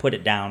 bracelet, yeah. and I put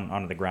it down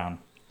onto the ground.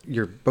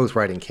 You're both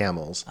riding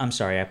camels. I'm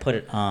sorry, I put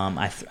it.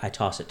 I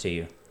toss it to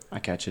you. I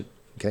catch it.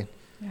 Okay.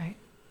 All right.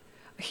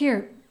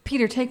 Here,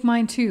 Peter, take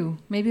mine too.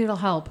 Maybe it'll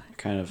help.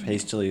 Kind of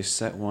hastily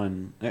set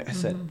one.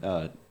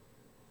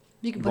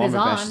 You can put his Wombat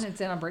on. Bash-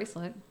 It's in a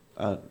bracelet.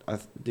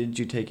 Did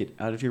you take it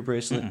out of your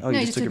bracelet? Mm-mm. Oh, No,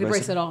 you you took the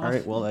bracelet off. All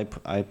right. Well,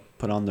 I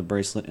put on the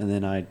bracelet and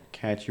then I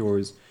catch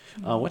yours.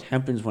 What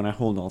happens when I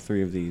hold all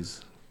 3 of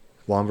these?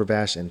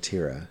 Womberbash and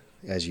Tira,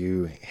 as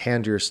you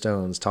hand your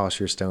stones, toss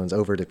your stones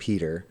over to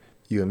Peter,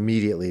 you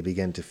immediately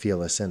begin to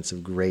feel a sense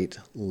of great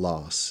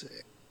loss,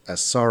 a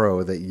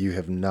sorrow that you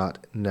have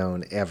not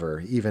known ever,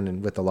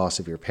 even with the loss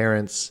of your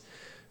parents.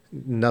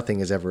 Nothing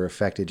has ever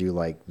affected you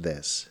like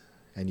this,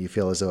 and you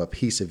feel as though a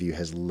piece of you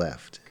has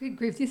left. Good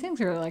grief, these things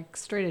are like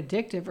straight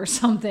addictive or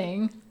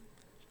something.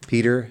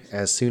 Peter,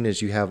 as soon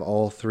as you have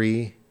all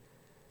 3,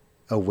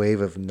 a wave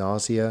of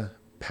nausea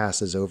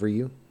passes over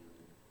you,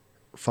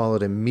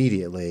 followed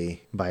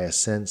immediately by a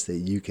sense that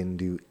you can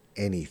do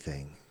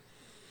anything.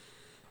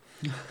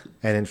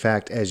 And in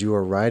fact, as you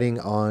are riding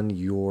on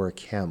your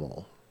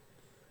camel,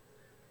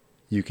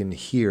 you can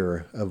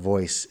hear a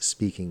voice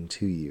speaking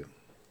to you.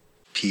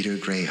 Peter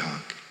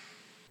Greyhawk.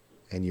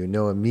 And you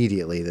know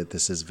immediately that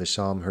this is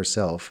Visham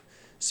herself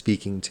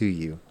speaking to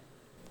you.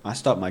 I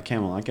stop my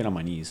camel. I get on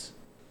my knees.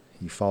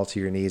 You fall to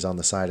your knees on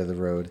the side of the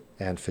road,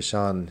 and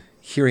Fashan,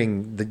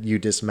 hearing that you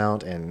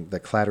dismount and the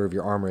clatter of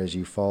your armor as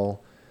you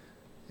fall,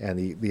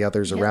 and the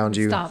others around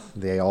you, stop.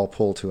 they all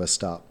pull to a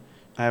stop.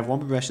 I have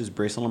Womberbash's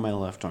bracelet on my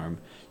left arm,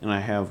 and I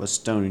have a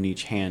stone in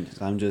each hand.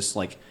 I'm just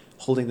like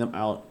holding them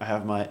out. I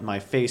have my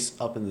face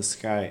up in the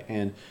sky,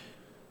 and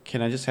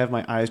can I just have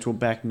my eyes roll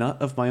back,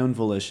 not of my own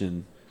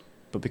volition,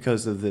 but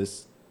because of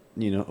this,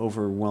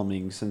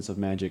 overwhelming sense of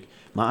magic.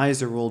 My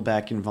eyes are rolled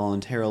back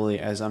involuntarily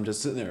as I'm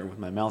just sitting there with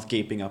my mouth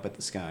gaping up at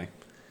the sky.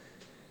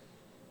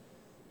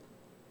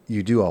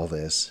 You do all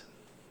this,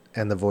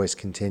 and the voice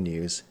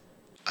continues.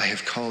 I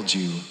have called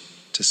you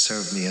to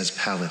serve me as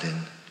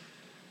paladin.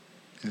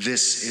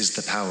 This is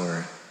the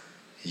power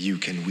you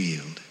can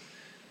wield.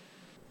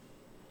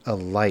 A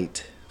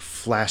light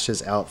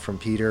flashes out from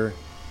Peter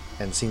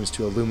and seems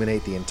to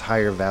illuminate the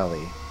entire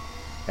valley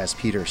as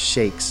Peter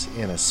shakes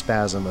in a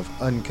spasm of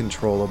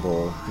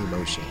uncontrollable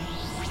emotion.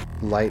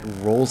 Light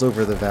rolls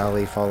over the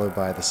valley, followed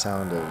by the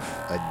sound of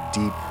a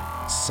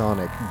deep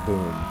sonic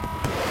boom.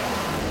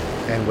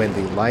 And when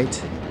the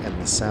light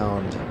and the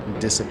sound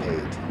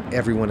dissipate,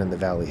 everyone in the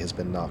valley has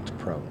been knocked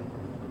prone.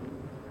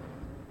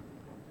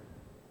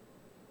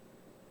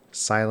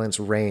 Silence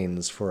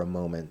reigns for a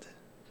moment.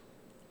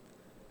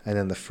 And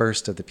then the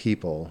first of the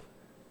people,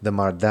 the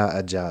Marda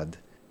Ajad,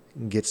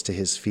 gets to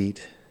his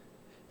feet,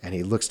 and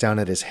he looks down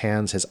at his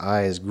hands. His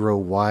eyes grow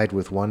wide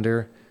with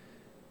wonder.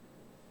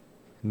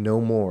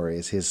 No more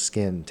is his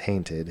skin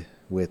tainted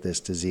with this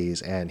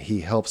disease, and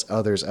he helps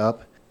others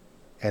up,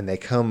 and they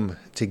come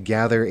to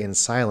gather in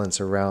silence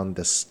around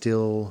the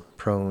still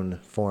prone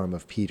form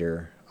of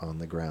Peter on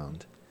the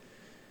ground.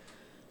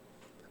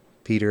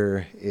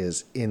 Peter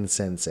is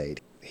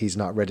insensate. He's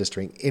not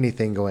registering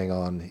anything going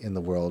on in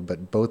the world,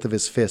 but both of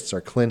his fists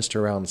are clenched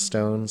around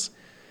stones.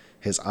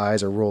 His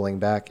eyes are rolling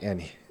back,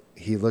 and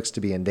he looks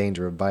to be in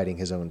danger of biting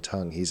his own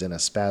tongue. He's in a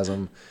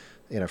spasm,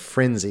 in a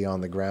frenzy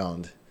on the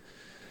ground.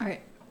 All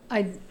right.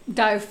 I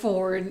dive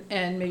forward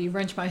and maybe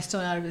wrench my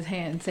stone out of his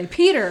hand and say,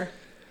 Peter!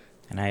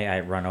 And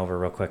I run over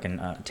real quick and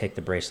take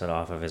the bracelet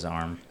off of his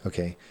arm.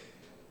 Okay.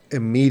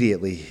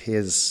 Immediately,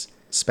 his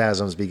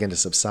spasms begin to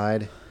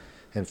subside,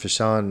 and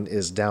Fashan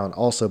is down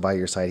also by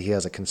your side. He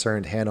has a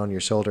concerned hand on your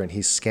shoulder, and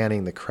he's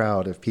scanning the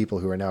crowd of people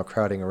who are now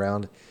crowding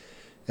around.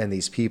 And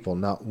these people,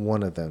 not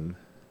one of them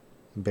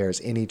bears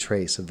any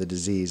trace of the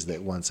disease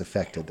that once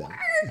affected them.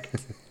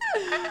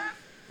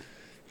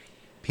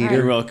 Peter,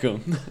 You're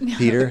welcome.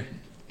 Peter,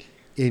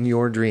 in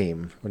your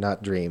dream, or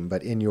not dream,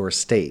 but in your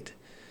state,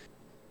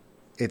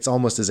 it's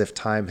almost as if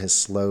time has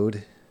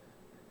slowed,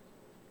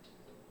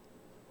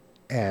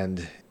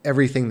 and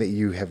everything that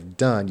you have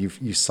done,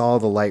 you saw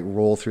the light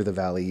roll through the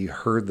valley, you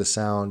heard the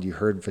sound, you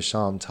heard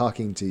Vasham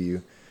talking to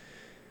you.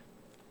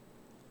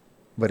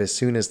 But as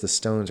soon as the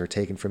stones are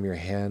taken from your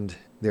hand,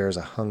 there is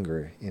a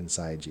hunger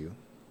inside you.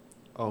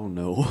 Oh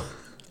no.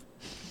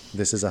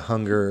 This is a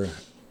hunger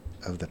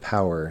of the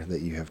power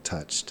that you have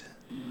touched.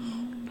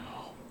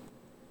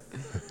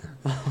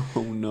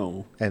 Oh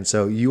no. And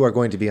so you are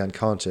going to be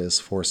unconscious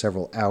for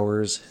several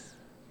hours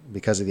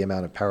because of the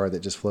amount of power that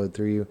just flowed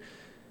through you.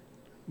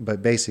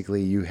 But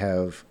basically, you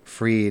have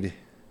freed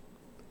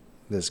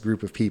this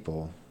group of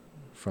people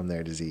from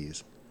their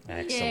disease.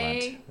 Excellent.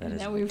 Yay. That And is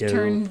now we've dope.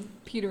 turned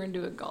Peter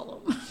into a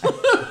golem.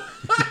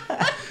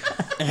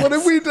 What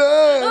have we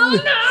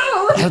done?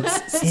 Oh,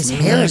 His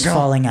hair is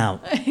falling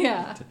out. no!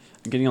 Yeah.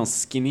 I'm getting all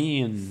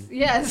skinny and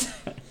Yes.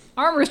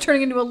 Armor is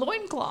turning into a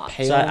loincloth.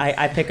 pale. So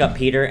I pick up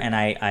Peter and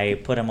I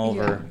put him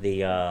over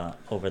the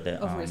Over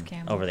his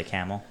camel. over the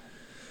camel.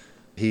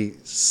 He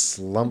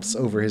slumps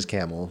over his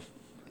camel,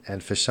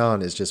 and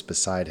Fashan is just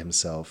beside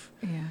himself.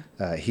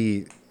 Yeah.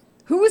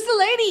 Who was the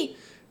lady?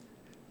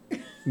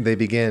 They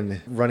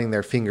begin running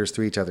their fingers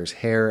through each other's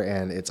hair,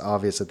 and it's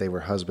obvious that they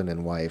were husband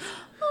and wife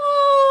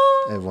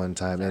Oh. at one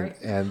time. Sorry.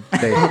 And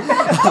they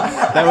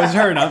That was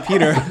her, not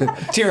Peter.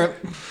 Cheer up.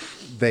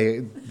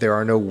 there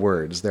are no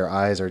words. Their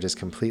eyes are just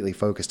completely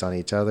focused on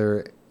each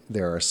other.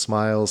 There are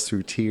smiles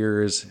through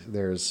tears.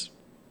 There's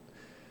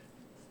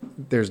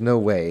no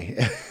way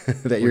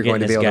that you're We're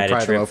going to getting be able this guy to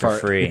pry them trip for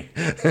apart. free.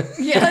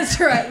 Yeah, that's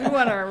right. We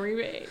want our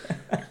rebate.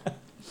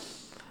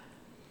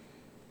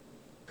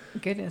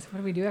 Goodness, what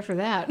do we do after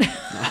that?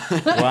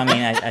 Well, I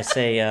mean, I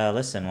say,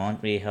 listen,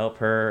 won't we help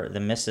her, the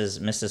Mrs.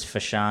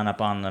 Fashan, up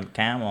on the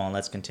camel, and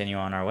let's continue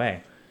on our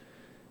way.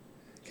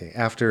 Okay,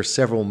 after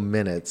several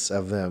minutes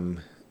of them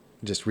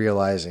just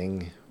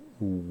realizing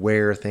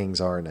where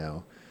things are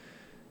now,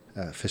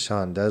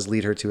 Fashan does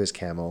lead her to his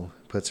camel,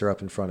 puts her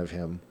up in front of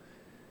him,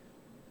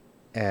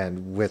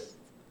 and with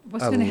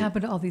What's going to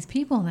happen to all these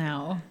people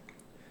now?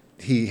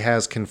 he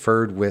has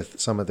conferred with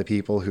some of the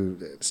people who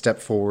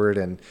stepped forward,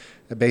 and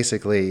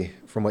basically,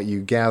 from what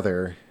you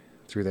gather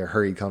through their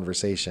hurried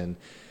conversation,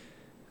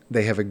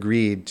 they have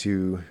agreed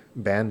to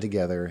band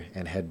together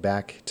and head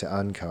back to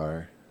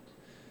Ankar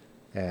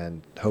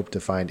and hope to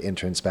find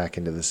entrance back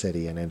into the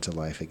city and into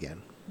life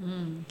again.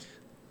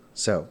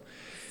 So,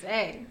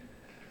 Say.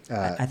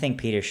 I think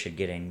Peter should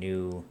get a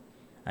new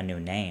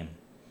name,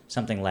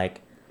 something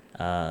like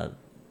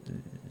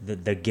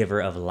the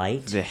giver of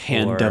light, The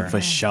hand of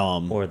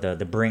Vasham. or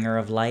the bringer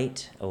of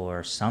light,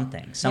 or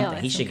something. like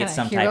He some should get kinda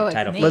some heroic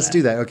title. name. for let's that.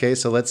 do that. Okay,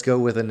 so let's go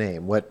with a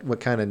name. What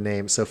kind of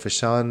name? So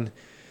Fashan,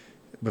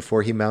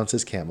 before he mounts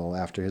his camel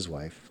after his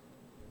wife,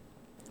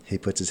 he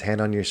puts his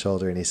hand on your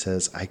shoulder and he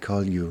says, I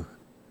call you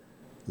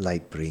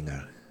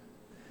Lightbringer.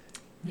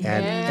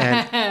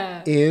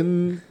 Yeah.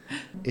 And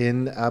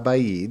in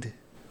Abaid,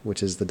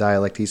 which is the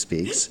dialect he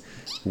speaks,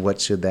 what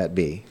should that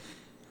be?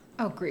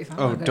 Oh, grief. I'm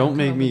Oh, not gonna don't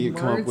make come me up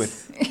come up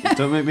words. with.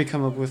 Don't make me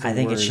come up with. I a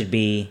think word. it should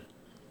be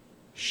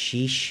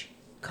shish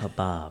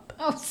kebab.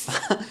 Oh,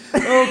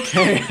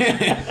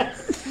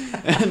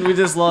 And we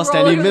just lost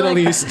Rolling any with Middle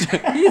like- East.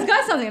 he's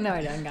got something. No,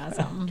 he doesn't got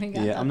something. He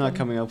got Yeah, I'm not something.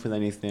 coming up with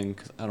anything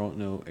because I don't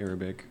know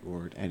Arabic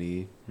or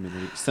any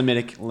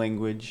Semitic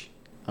language.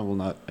 I will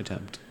not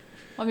attempt.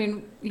 I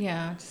mean,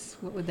 yeah.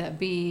 Just, what would that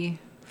be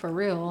for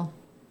real?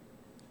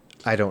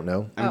 I don't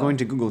know. I'm Oh. going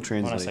to Google Hold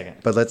Translate. on a second.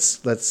 But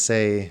let's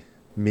say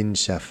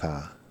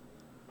Minshafa.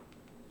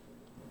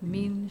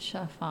 Min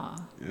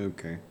shafa.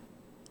 Okay.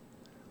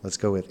 Let's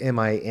go with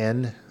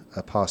MIN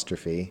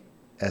apostrophe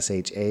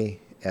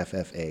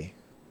SHAFFA.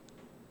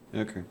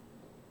 Okay.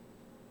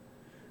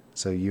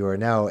 So you are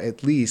now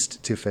at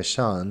least to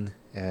Feshan,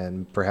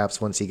 and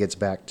perhaps once he gets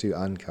back to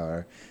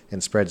Ankar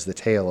and spreads the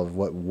tale of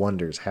what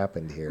wonders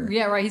happened here,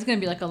 Yeah, right. He's gonna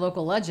be like a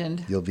local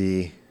legend. you'll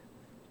be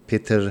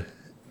Peter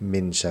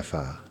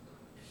Minshafa.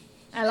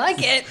 I like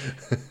it.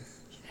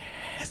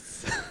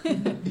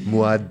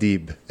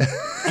 Muad'Dib.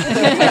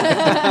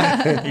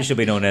 You should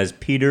be known as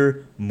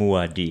Peter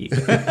Muad'Dib.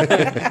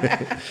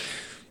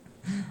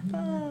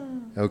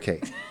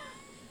 Okay.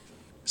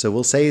 So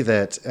we'll say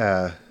that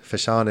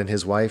Feshan and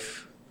his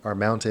wife are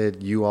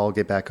mounted. You all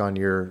get back on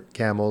your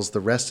camels. The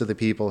rest of the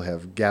people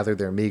have gathered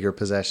their meager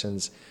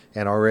possessions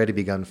and already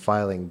begun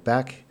filing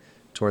back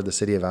toward the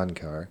city of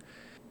Ankar.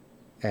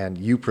 And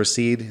you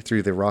proceed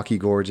through the rocky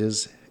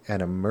gorges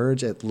and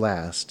emerge at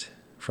last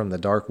from the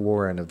dark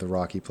warren of the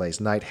rocky place.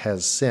 Night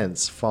has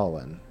since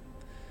fallen.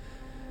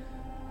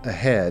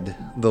 Ahead,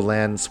 the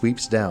land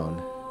sweeps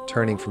down,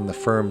 turning from the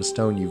firm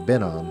stone you've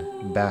been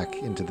on back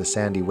into the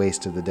sandy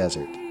waste of the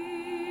desert.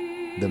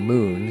 The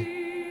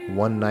moon,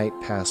 one night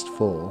past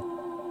full,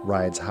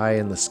 rides high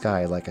in the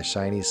sky like a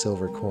shiny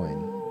silver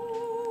coin,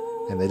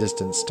 and the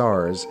distant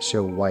stars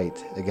show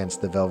white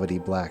against the velvety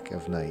black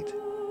of night.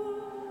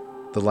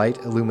 The light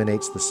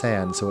illuminates the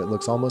sand so it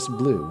looks almost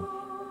blue,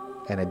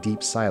 and a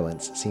deep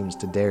silence seems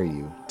to dare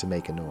you to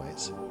make a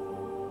noise.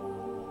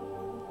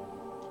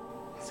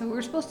 So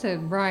we're supposed to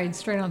ride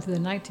straight on through the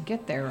night to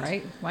get there,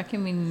 right? Why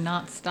can we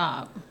not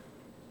stop?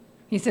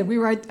 He said we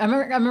ride. I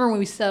remember when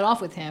we set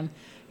off with him.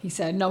 He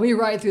said, "No, we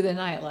ride through the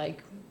night."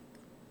 Like,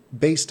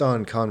 Based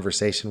on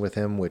conversation with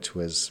him, which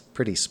was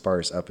pretty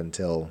sparse up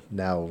until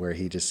now, where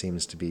he just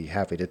seems to be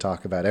happy to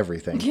talk about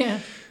everything, yeah,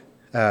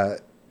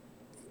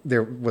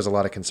 there was a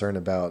lot of concern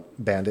about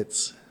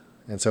bandits,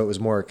 and so it was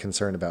more a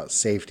concern about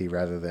safety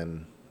rather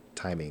than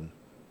timing.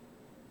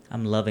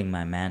 I'm loving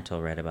my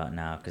mantle right about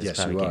now because Yes, it's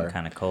probably you getting are.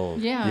 kind of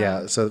cold. yeah,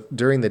 Yeah, so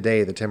during the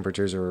day, the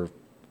temperatures are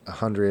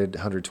 100,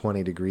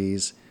 120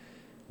 degrees.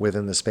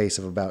 Within the space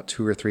of about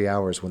 2 or 3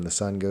 hours, when the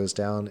sun goes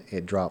down,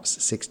 it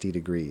drops 60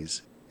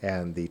 degrees.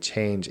 And the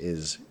change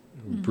is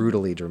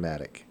brutally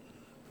dramatic.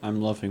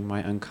 I'm loving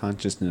my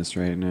unconsciousness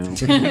right now.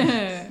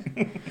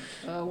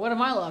 What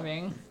am I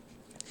loving?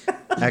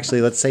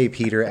 Actually, let's say,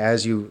 Peter,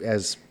 as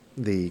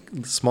the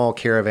small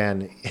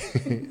caravan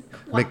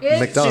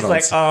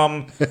McDonald's. She's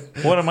like,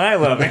 what am I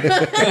loving?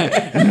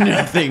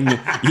 Nothing.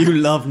 You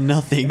love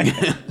nothing.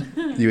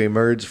 You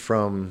emerge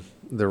from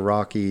the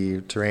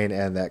rocky terrain,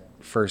 and that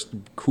first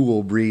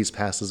cool breeze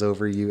passes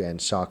over you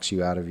and shocks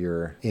you out of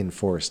your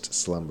enforced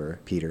slumber,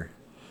 Peter.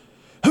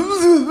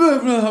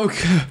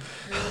 Okay.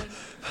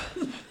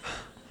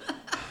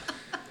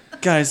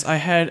 Guys, I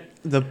had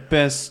the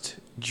best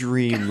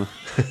dream.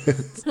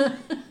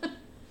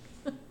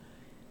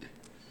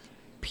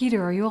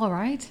 Peter, are you all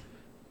right?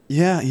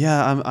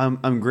 Yeah,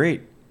 I'm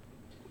great.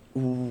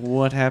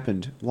 What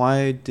happened?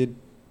 Why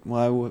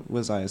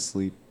was I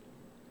asleep?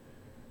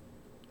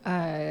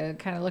 Kind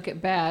of look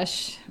at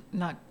Bash,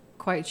 not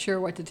quite sure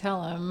what to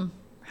tell him,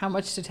 how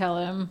much to tell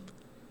him.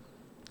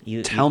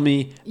 Tell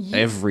me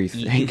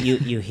everything.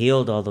 You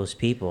healed all those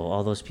people.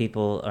 All those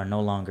people are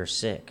no longer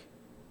sick.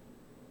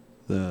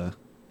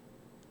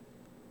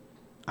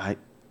 I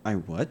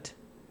what?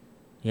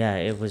 Yeah,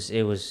 it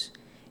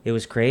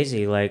was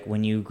crazy. Like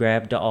when you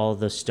grabbed all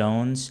the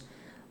stones,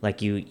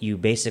 like you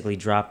basically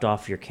dropped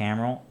off your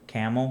camel,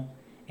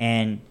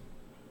 and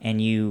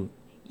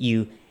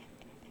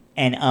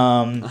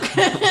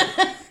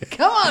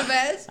Come on,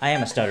 Bash. I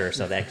am a stutterer,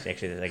 so that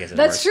actually I guess it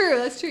That's works. true.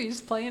 That's true. You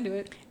just play into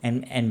it.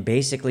 And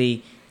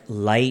basically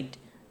light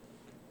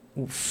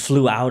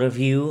flew out of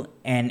you,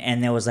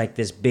 and there was like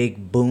this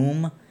big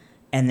boom,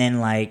 and then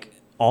like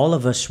all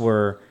of us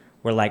were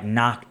like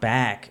knocked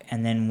back,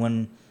 and then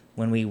when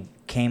we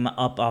came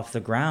up off the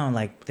ground,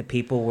 like the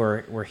people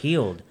were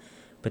healed,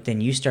 but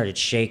then you started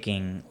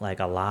shaking like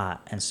a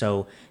lot, and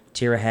so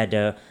Tira had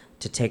to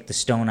take the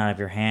stone out of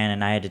your hand,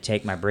 and I had to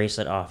take my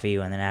bracelet off of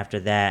you, and then after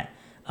that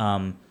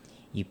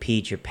you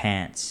peed your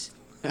pants.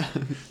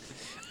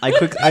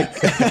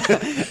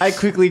 I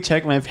quickly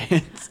checked my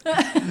pants.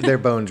 They're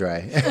bone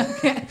dry.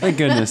 Thank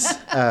goodness.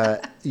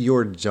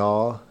 Your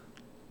jaw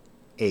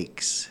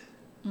aches,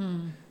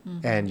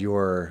 and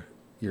your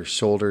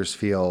shoulders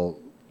feel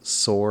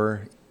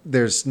sore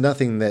there's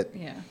nothing that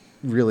Yeah.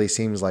 really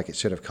seems like it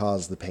should have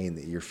caused the pain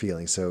that you're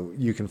feeling. So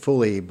you can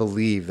fully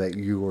believe that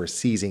you were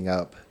seizing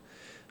up.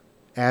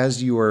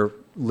 As you are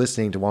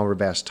listening to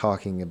Womberbash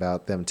talking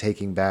about them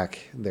taking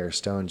back their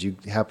stones, you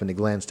happen to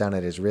glance down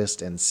at his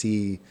wrist and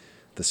see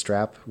the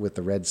strap with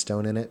the red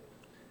stone in it.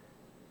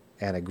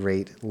 And a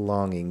great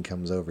longing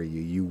comes over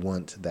you. You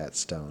want that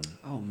stone.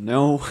 Oh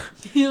no.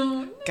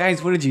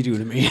 Guys, what did you do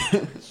to me?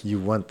 You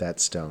want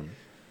that stone.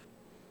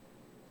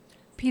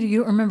 Peter, you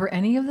don't remember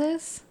any of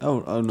this? oh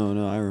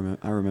no,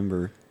 I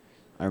remember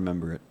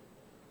it.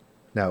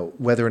 Now,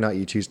 whether or not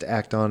you choose to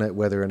act on it,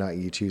 whether or not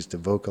you choose to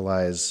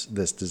vocalize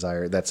this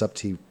desire, that's up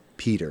to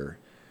Peter.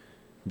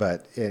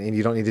 And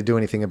you don't need to do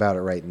anything about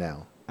it right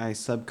now.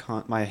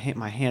 My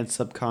hand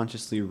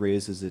subconsciously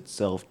raises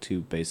itself to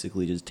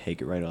basically just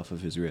take it right off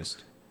of his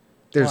wrist.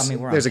 There's, Well, I mean,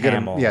 we're on there's a good,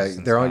 camels yeah.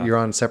 and You're stuff.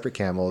 on separate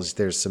camels.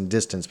 There's some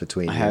distance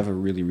between I you. have a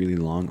really, really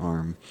long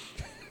arm.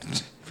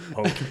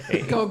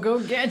 Okay. Go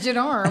gadget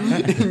arm.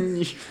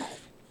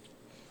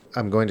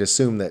 I'm going to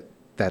assume that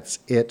that's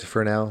it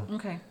for now.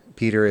 Okay.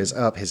 Peter is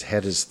up. His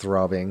head is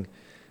throbbing.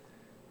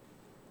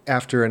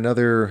 After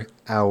another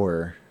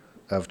hour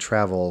of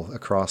travel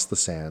across the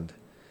sand,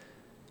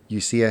 you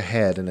see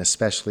ahead an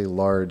especially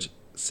large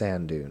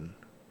sand dune.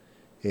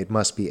 It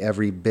must be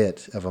every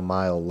bit of a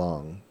mile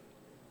long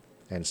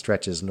and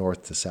stretches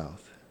north to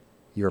south.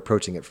 You're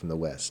approaching it from the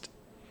west.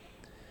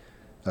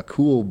 A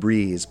cool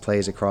breeze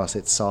plays across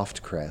its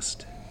soft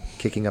crest,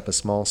 kicking up a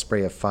small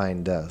spray of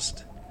fine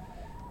dust.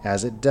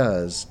 As it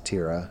does,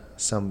 Tira,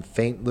 some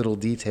faint little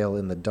detail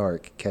in the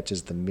dark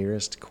catches the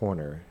merest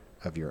corner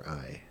of your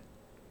eye.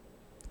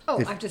 Oh,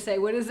 I have to say,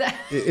 what is that?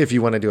 If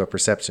you want to do a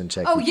perception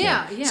check. Oh, you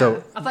can. yeah.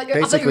 So I thought you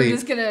were basically,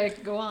 just going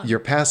to go on. your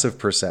passive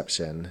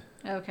perception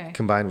Okay.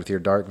 combined with your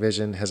dark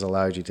vision has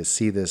allowed you to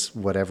see this,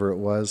 whatever it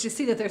was. To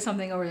see that there's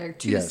something over there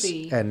to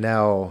see. And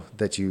now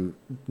that you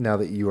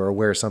are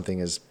aware something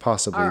is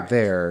possibly All right.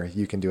 there,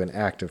 you can do an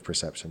active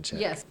perception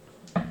check. Yes.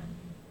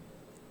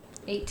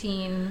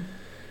 18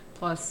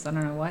 plus, I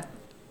don't know what,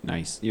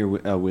 Nice. Your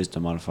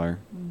wisdom modifier.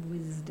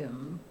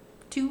 wisdom.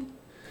 2,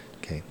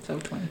 Okay. so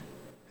 20.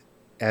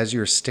 As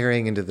you're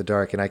staring into the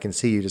dark, and I can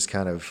see you just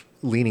kind of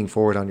leaning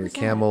forward on your What's that?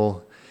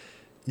 camel,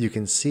 you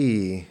can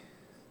see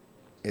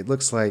it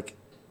looks like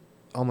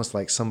almost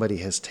like somebody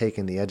has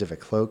taken the edge of a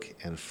cloak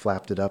and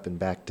flapped it up and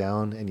back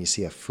down, and you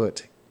see a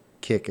foot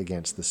kick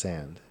against the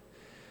sand.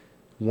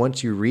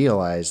 Once you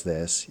realize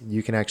this,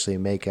 you can actually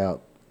make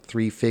out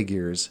 3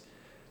 figures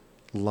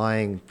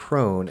lying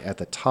prone at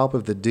the top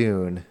of the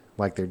dune,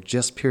 like they're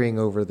just peering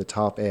over the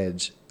top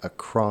edge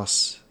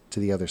across to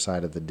the other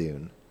side of the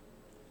dune.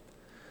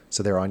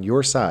 So they're on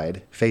your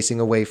side, facing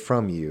away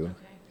from you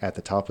at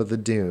the top of the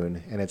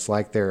dune, and it's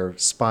like they're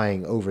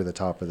spying over the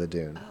top of the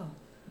dune.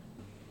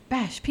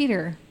 Bash,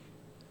 Peter.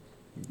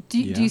 Do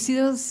Yeah. you see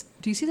those?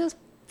 Do you see those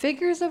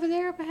figures over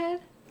there up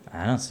ahead?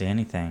 I don't see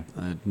anything.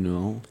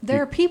 No.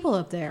 There are people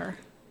up there.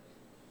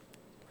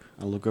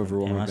 I'll look over It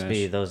one more must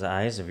be bash. those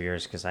eyes of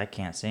yours because I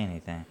can't see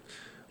anything.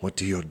 What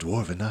do your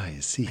dwarven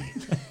eyes see?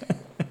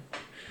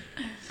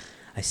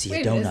 I see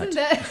Wait a a minute, donut isn't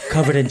that?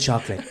 covered in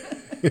chocolate.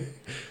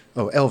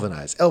 Oh, elven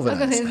eyes. Elven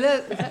I was eyes. gonna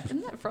say,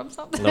 isn't that from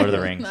something? Lord of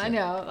the Rings. I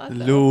know. I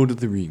know. Lord of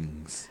the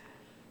Rings.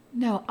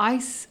 No, I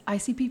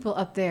see people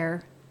up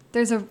there.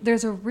 There's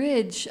a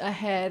ridge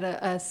ahead,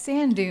 a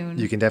sand dune.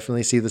 You can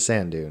definitely see the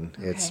sand dune.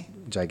 It's Okay.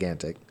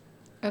 gigantic.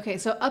 Okay,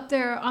 so up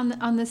there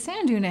on the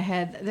sand dune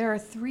ahead, there are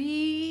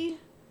 3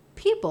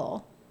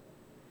 people,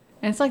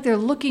 and it's like they're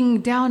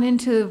looking down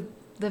into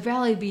the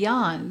valley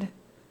beyond.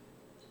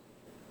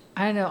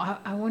 I don't know.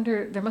 I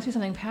wonder. There must be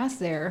something past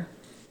there.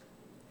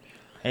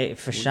 Hey,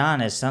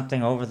 Fashan, is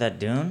something over that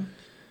dune?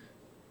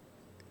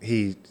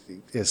 He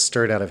is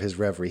stirred out of his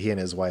reverie. He and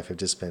his wife have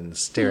just been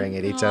staring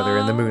at each other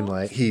in the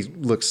moonlight. He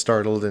looks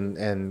startled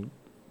and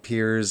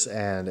peers,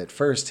 and at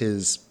first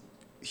his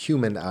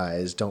human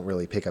eyes don't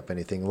really pick up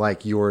anything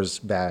like yours,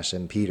 Bash,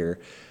 and Peter.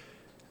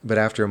 But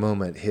after a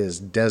moment, his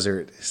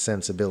desert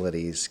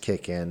sensibilities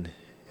kick in,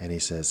 and he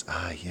says,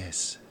 "Ah,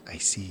 yes, I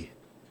see."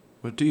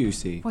 What do you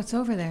see? What's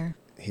over there?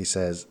 He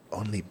says,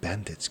 "Only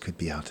bandits could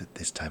be out at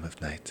this time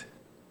of night.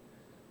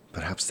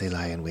 Perhaps they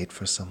lie in wait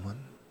for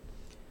someone."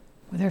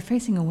 Well, they're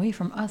facing away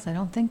from us. I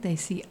don't think they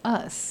see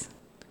us.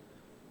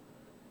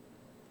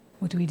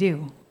 What do we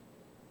do?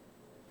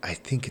 I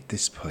think at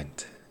this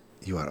point,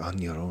 you are on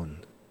your own.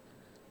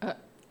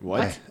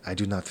 What? I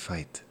do not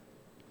fight.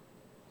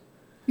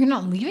 You're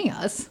not leaving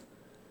us.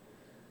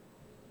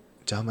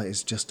 Jama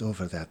is just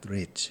over that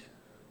ridge.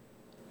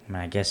 I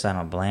mean, I guess I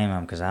don't blame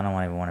him because I don't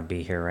even want to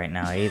be here right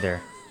now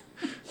either.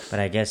 But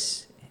I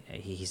guess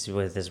he's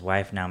with his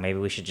wife now. Maybe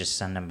we should just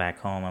send him back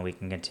home and we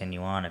can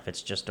continue on if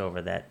it's just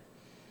over that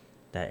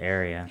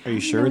area. Are you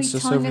sure it's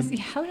just over?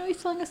 How do you know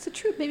he's telling us the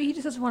truth? Maybe he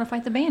just doesn't want to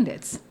fight the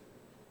bandits.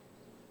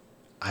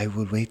 I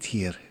will wait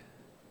here.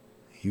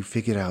 You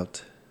figure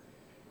out.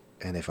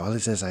 And if all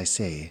is as I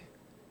say,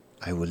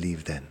 I will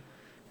leave then.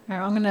 All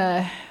right, I'm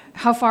gonna.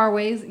 How far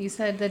away? You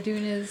said the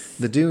dune is.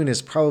 The dune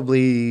is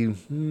probably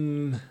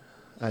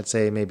I'd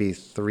say maybe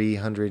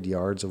 300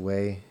 yards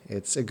away.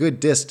 It's a good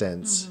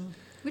distance.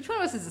 Which one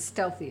of us is the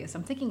stealthiest?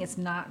 I'm thinking it's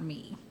not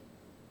me.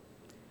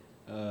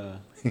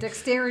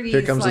 Dexterity.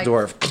 Here comes like, the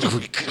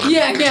dwarf.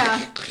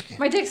 Yeah.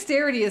 My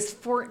dexterity is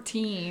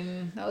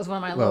 14. That was one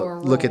of my lower Well,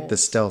 rolls. look at the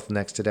stealth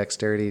next to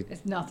dexterity.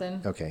 It's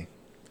nothing. Okay.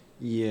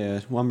 Yeah,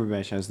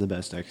 Womberbash has the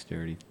best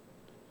dexterity.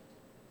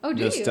 Oh,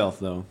 do No you? stealth,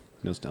 though.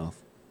 No stealth.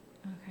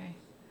 Okay.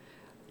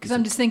 Because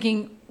I'm just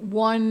thinking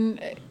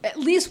at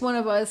least one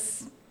of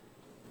us,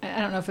 I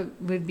don't know if it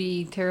would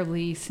be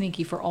terribly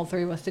sneaky for all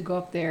three of us to go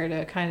up there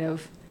to kind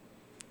of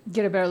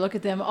get a better look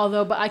at them.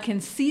 But I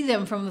can see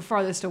them from the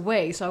farthest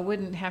away, so I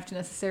wouldn't have to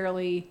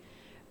necessarily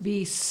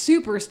be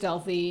super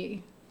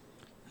stealthy.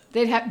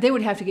 They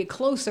would have to get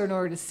closer in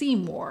order to see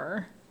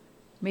more.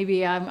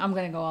 Maybe I'm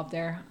going to go up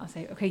there. I'll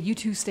say, okay, you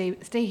two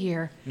stay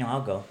here. No,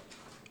 I'll go.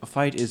 A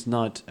fight is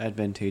not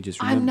advantageous.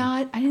 Remember. I'm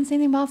not. I didn't say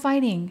anything about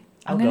fighting.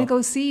 I'm I'll going to go.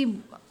 go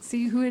see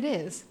who it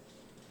is.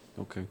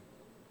 Okay.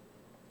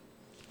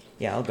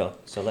 Yeah, I'll go.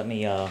 So let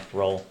me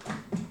roll.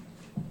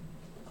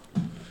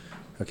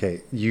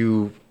 Okay.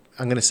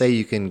 I'm going to say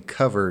you can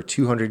cover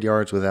 200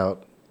 yards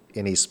without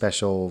any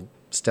special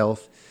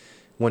stealth.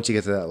 Once you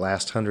get to that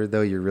last 100,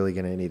 though, you're really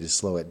going to need to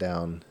slow it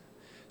down.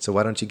 So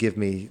why don't you give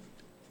me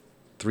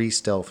 3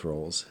 stealth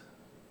rolls?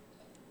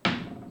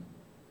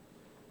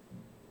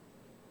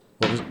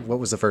 What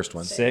was the first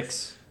one?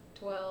 6,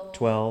 12,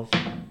 12,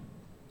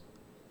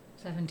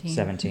 17.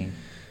 17.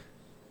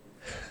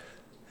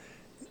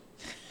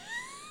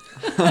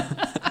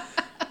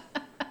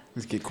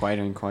 Let's get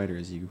quieter and quieter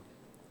as you.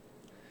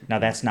 Now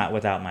that's not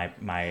without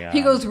my.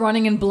 He goes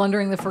running and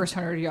blundering the first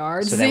 100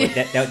 yards. So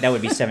that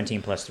would be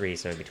 17 plus 3,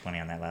 so it'd be 20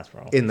 on that last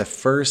roll. In the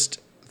first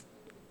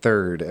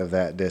third of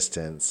that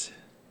distance,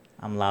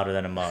 I'm louder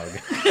than a mug.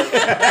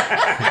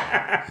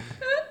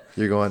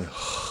 you're going,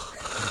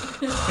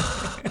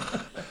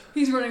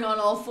 He's running on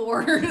all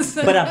fours.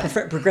 But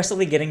I'm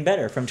progressively getting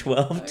better from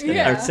 12 to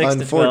Yeah. or 6 to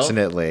 12.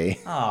 unfortunately,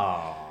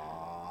 Aww.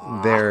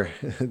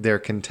 their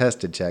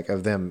contested check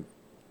of them,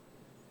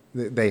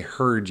 they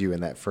heard you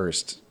in that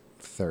first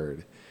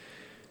third.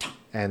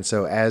 And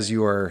so as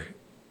you are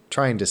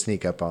trying to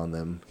sneak up on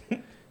them,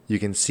 you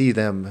can see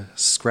them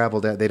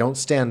scrabble down. They don't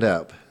stand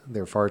up.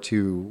 They're far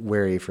too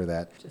wary for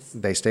that.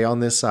 They stay on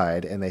this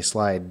side and they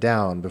slide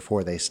down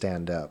before they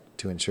stand up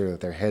to ensure that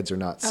their heads are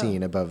not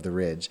seen above the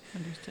ridge.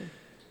 Understood.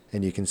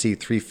 And you can see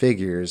 3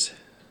 figures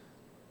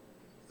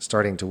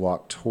starting to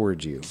walk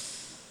towards you.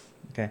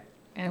 Okay.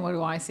 And what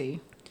do I see?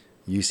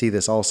 You see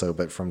this also,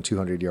 but from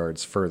 200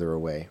 yards further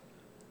away.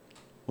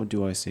 What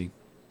do I see?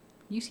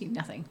 You see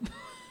nothing.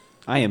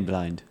 I am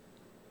blind.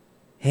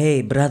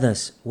 Hey,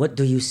 brothers, what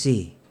do you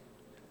see?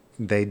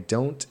 They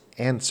don't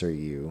answer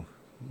you,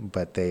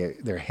 but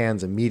their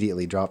hands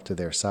immediately drop to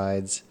their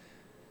sides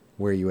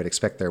where you would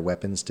expect their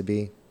weapons to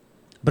be.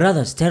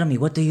 Brothers, tell me,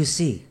 what do you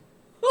see?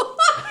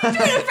 Trying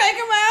to fake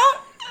him out?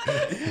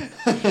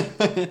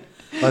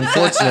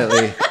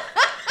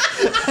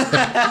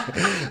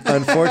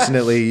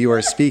 Unfortunately, you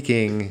are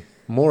speaking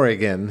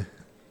Morrigan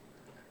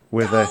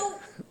with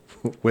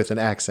an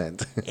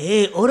accent.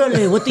 Hey,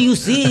 orale, what do you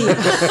see?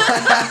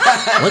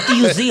 What do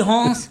you see,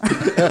 Hans?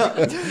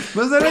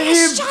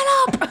 Shut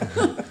up!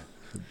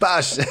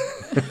 Bash!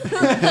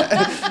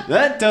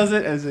 That does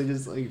it as they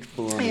just like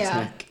pull on its Yeah.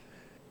 neck.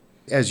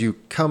 As you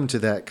come to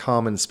that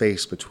common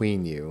space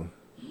between you,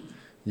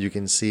 you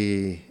can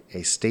see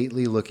a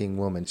stately looking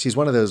woman. She's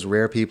one of those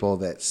rare people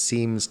that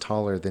seems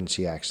taller than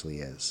she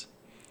actually is.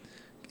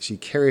 She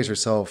carries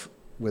herself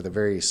with a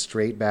very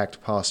straight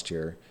backed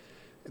posture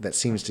that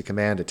seems to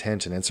command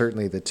attention, and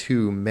certainly the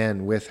 2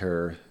 men with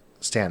her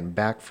stand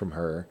back from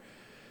her.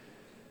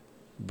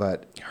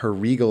 But her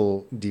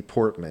regal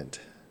deportment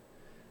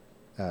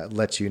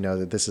lets you know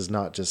that this is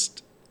not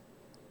just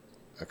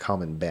a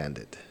common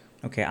bandit.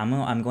 Okay,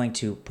 I'm going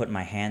to put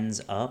my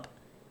hands up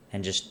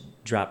and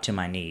just drop to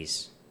my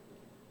knees.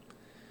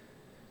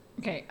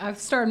 Okay, I've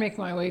started making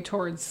my way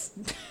towards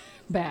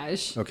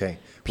Bash. Okay.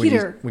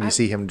 Peter, when you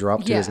see him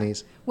drop to his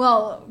knees?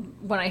 Well,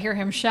 when I hear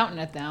him shouting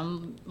at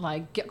them,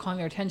 like calling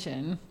their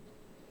attention,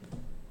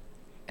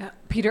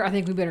 Peter, I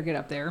think we better get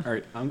up there. All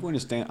right, I'm going to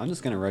stand. I'm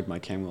just going to ride my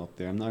camel up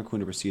there. I'm not going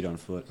to proceed on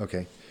foot.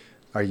 Okay.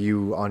 Are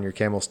you on your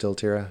camel still,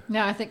 Tira?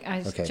 No, I think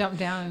I just Okay. jumped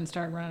down and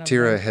started running.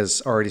 Tira over.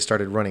 has already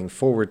started running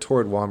forward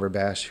toward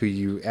Womberbash,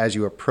 who as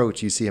you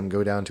approach, you see him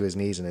go down to his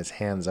knees and his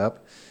hands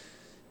up.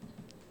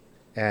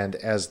 And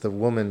as the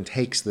woman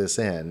takes this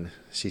in,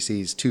 she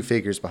sees 2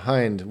 figures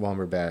behind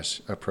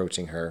Womberbash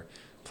approaching her,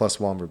 plus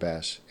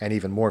Womberbash, and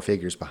even more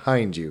figures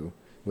behind you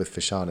with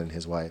Fishan and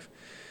his wife.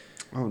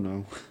 Oh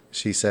no.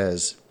 She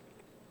says,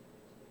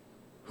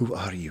 "Who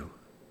are you,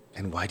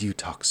 and why do you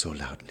talk so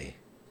loudly?"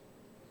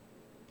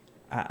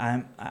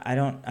 I'm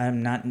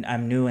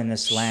new in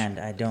this land.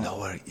 I don't.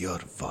 Lower your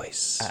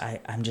voice.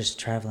 I'm just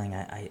traveling.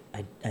 I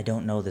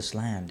don't know this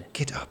land.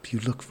 Get up, you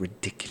look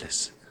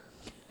ridiculous.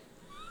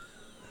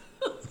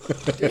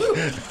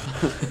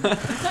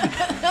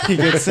 He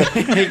gets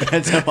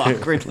up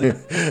awkwardly.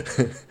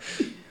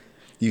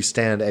 You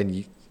stand,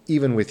 and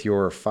even with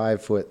your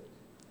 5'7"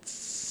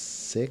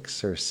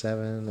 6 or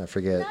 7, I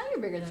forget. No, you're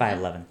bigger than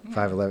 5'11".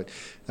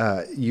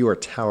 5'11". You are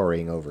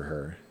towering over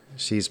her.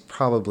 She's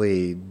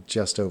probably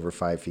just over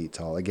 5 feet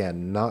tall.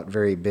 Again, not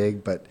very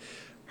big, but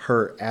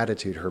her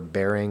attitude, her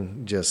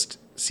bearing just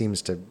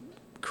seems to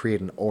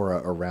create an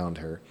aura around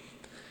her.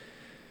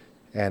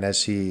 And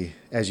as you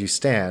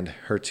stand,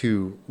 her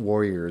 2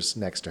 warriors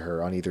next to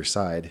her on either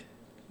side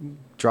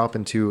drop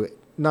into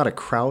not a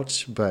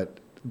crouch, but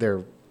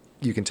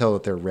you can tell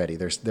that they're ready.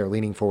 They're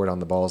leaning forward on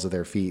the balls of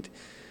their feet,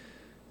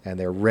 and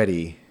they're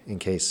ready in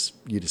case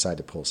you decide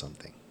to pull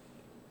something.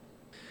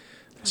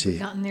 Have we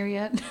gotten there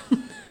yet?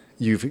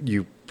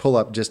 You pull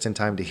up just in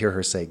time to hear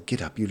her say,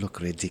 "Get up, you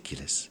look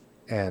ridiculous."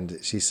 And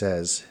she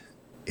says,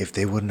 "If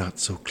they were not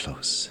so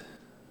close,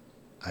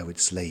 I would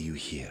slay you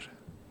here.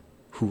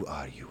 Who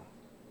are you?"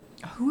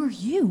 Who are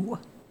you?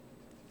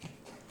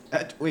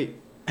 Wait.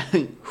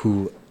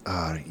 Who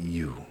are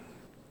you?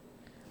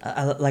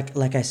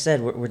 Like I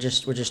said, we're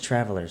just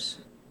travelers.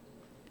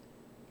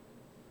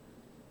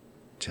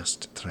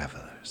 Just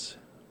travelers.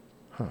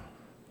 Huh.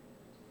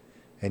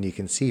 And you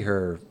can see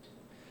her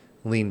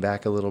lean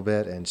back a little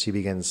bit, and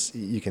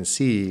you can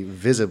see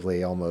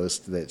visibly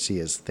almost that she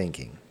is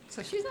thinking.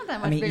 So she's not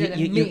that much bigger than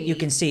me. You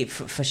can see.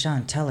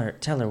 Fashawn, tell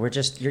her we're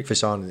just.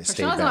 Fashawn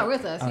stayed back. Fashawn's not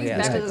with us. He's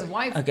back with his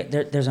wife. Okay,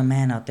 there's a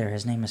man out there.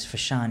 His name is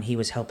Fashawn. He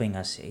was helping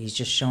us. He's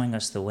just showing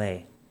us the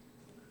way.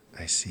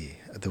 I see.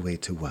 The way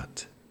to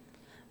what?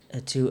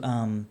 What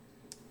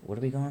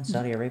are we going?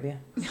 Saudi Arabia?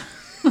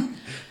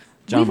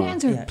 We've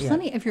answered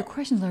plenty of your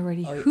questions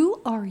already.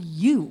 Who are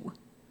you?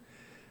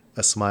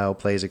 A smile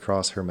plays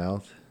across her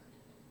mouth,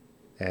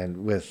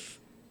 and with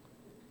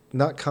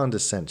not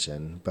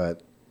condescension,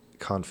 but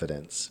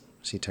confidence,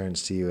 she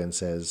turns to you and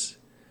says,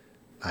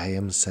 "I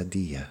am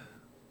Sadia."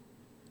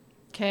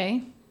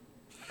 Okay.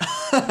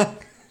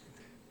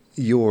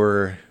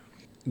 Your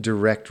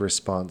direct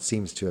response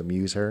seems to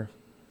amuse her,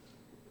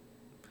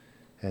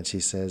 and she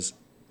says,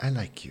 "I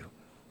like you.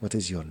 What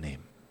is your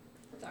name?"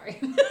 Sorry.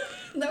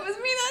 That was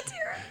me, not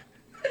Tira.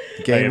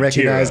 Game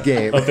recognized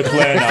game. Of the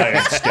clan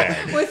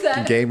Einstein. What's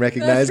that? Game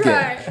recognized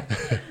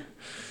That's game. right.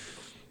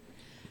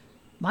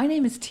 My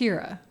name is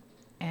Tira,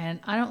 and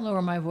I don't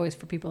lower my voice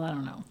for people I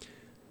don't know.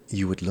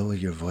 You would lower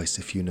your voice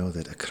if you know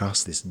that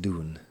across this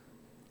dune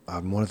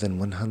are more than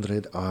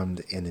 100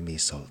 armed enemy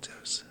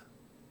soldiers.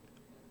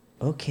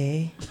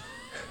 Okay.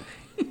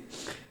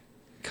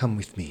 Come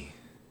with me.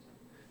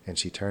 And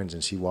she turns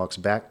and she walks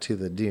back to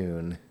the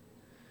dune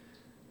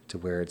to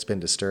where it's been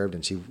disturbed,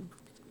 and she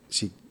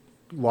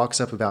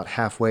walks up about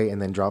halfway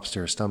and then drops to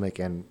her stomach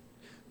and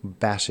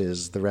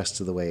bashes the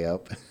rest of the way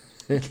up.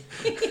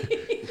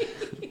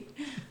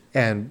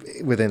 And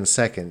within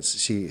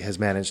seconds, she has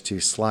managed to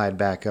slide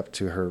back up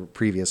to her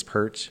previous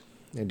perch.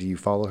 And do you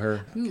follow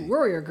her? Ooh,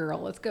 warrior girl,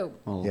 let's go.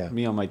 Well, Yeah.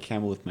 me on my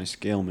camel with my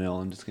scale mail,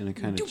 I'm just gonna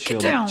kind You of get chill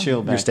down. back.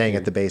 You're staying here.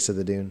 at the base of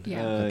the dune?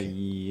 Yeah.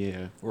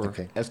 Yeah. Or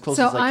Okay. as close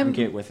So as I I'm-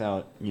 can get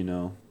without,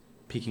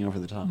 peeking over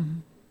the top.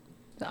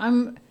 So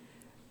I'm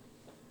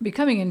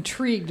becoming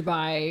intrigued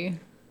by.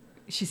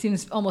 She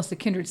seems almost a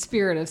kindred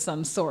spirit of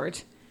some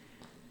sort.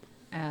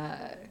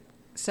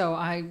 So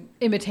I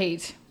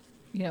imitate,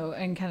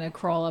 and kind of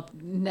crawl up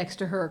next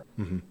to her.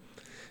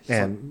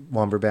 And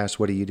Womberbash,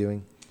 what are you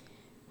doing?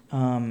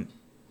 I'm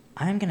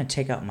gonna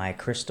take out my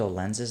crystal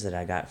lenses that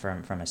I got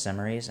from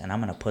Ephemeris, and I'm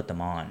gonna put them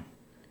on.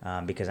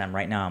 Because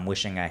I'm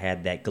wishing I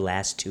had that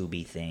glass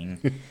tubey thing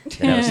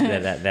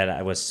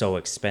that was so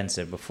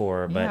expensive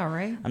before. But Yeah,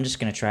 right. I'm just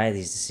gonna try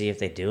these to see if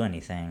they do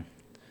anything.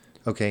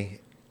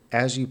 Okay,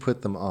 as you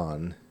put them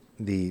on,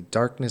 the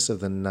darkness of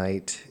the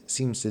night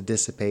seems to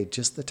dissipate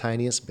just the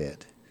tiniest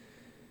bit,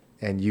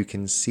 and you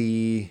can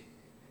see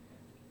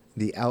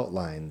the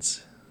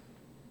outlines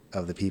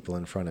of the people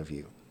in front of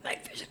you.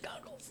 Night vision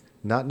goggles.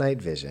 Not night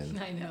vision,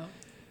 I know.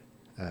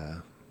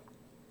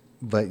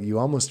 but you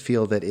almost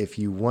feel that if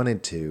you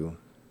wanted to,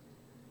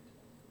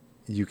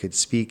 you could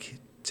speak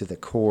to the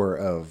core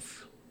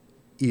of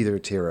either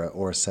Tira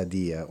or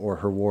Sadia or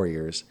her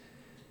warriors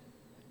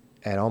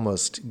and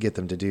almost get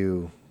them to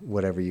do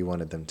whatever you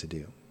wanted them to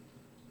do.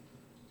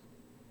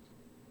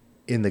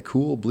 In the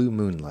cool blue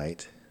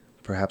moonlight,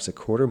 perhaps a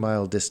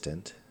quarter-mile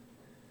distant,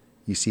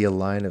 you see a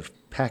line of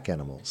pack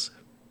animals,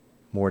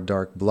 more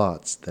dark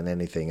blots than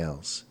anything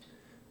else,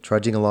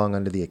 trudging along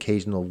under the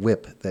occasional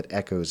whip that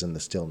echoes in the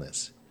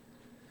stillness.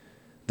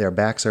 Their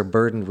backs are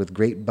burdened with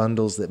great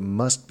bundles that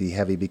must be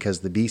heavy because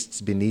the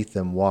beasts beneath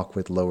them walk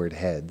with lowered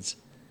heads.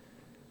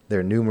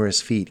 Their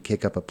numerous feet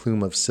kick up a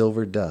plume of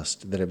silver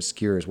dust that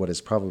obscures what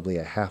is probably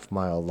a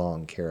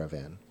half-mile-long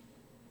caravan.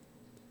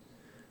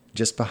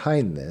 Just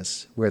behind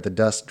this, where the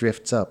dust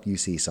drifts up, you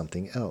see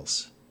something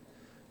else.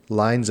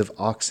 Lines of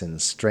oxen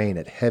strain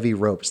at heavy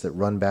ropes that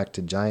run back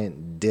to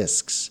giant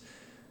discs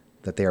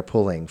that they are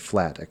pulling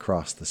flat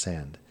across the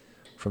sand.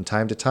 From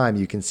time to time,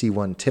 you can see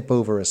one tip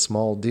over a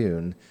small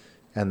dune,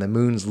 and the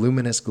moon's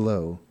luminous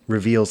glow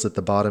reveals that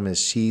the bottom is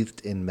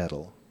sheathed in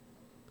metal.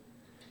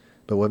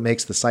 But what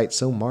makes the sight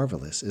so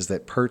marvelous is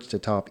that perched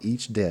atop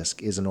each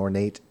disc is an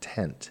ornate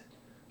tent.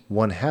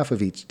 One half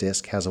of each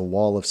disc has a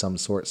wall of some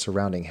sort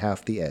surrounding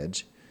half the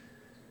edge.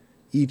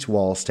 Each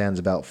wall stands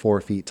about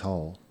 4 feet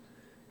tall.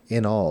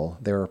 In all,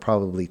 there are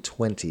probably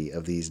 20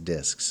 of these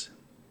discs.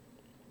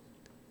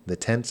 The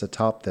tents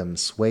atop them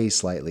sway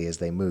slightly as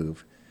they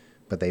move,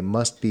 but they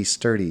must be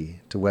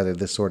sturdy to weather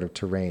this sort of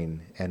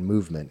terrain and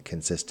movement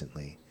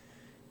consistently.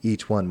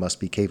 Each one must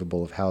be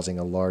capable of housing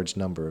a large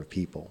number of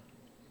people.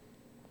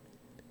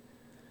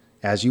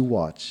 As you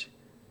watch,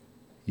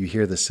 you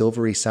hear the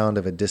silvery sound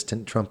of a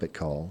distant trumpet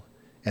call,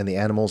 and the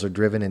animals are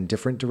driven in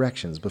different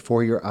directions.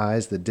 Before your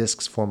eyes, the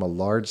discs form a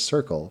large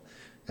circle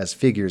as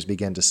figures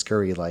begin to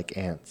scurry like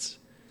ants.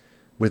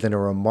 Within a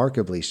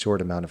remarkably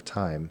short amount of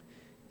time,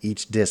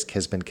 each disc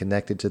has been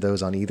connected to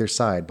those on either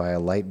side by a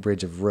light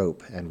bridge of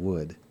rope and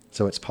wood,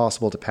 so it's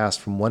possible to pass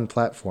from one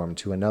platform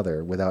to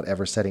another without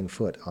ever setting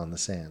foot on the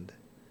sand.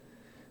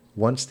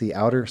 Once the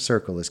outer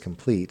circle is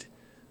complete,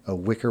 a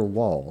wicker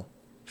wall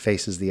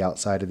faces the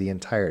outside of the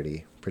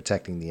entirety,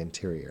 protecting the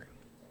interior.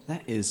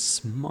 That is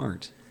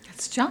smart.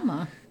 It's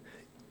Jama.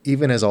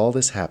 Even as all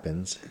this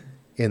happens,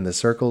 in the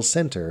circle's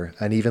center,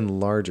 an even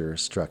larger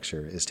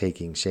structure is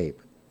taking shape.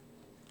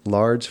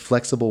 Large,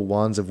 flexible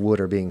wands of wood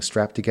are being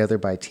strapped together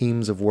by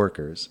teams of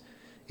workers.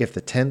 If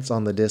the tents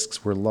on the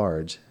discs were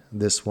large,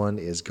 this one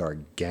is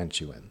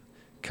gargantuan,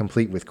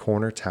 complete with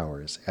corner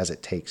towers as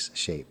it takes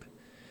shape.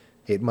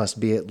 It must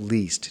be at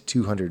least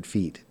 200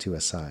 feet to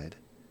a side.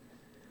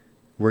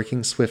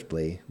 Working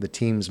swiftly, the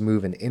teams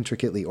move in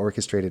intricately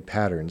orchestrated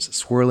patterns,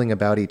 swirling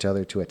about each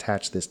other to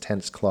attach this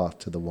tense cloth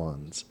to the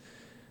wands.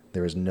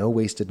 There is no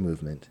wasted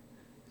movement,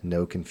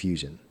 no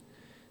confusion.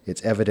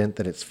 It's evident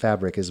that its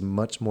fabric is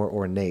much more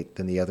ornate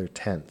than the other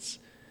tents,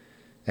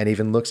 and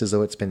even looks as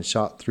though it's been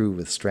shot through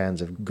with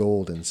strands of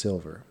gold and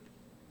silver.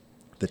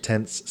 The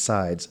tent's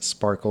sides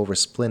sparkle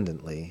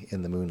resplendently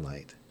in the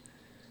moonlight.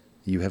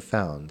 You have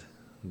found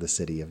the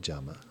city of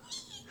Jama.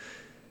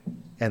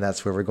 And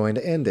that's where we're going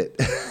to end it.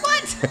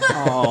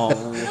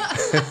 Oh.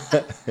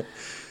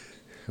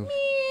 Man.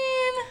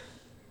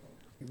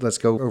 Let's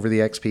go over the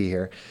XP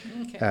here.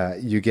 Okay.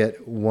 You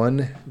get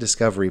 1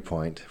 discovery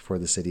point for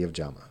the city of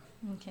Jama.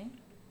 Okay.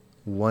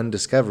 1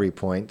 discovery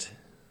point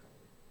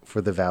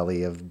for the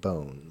Valley of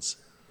Bones.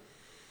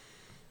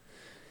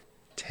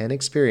 10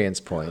 experience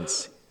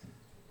points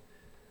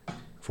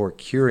for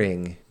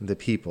curing the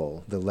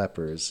people, the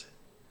lepers.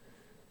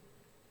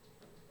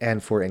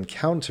 And for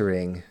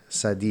encountering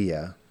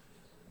Sadia,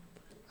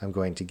 I'm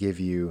going to give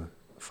you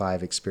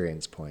 5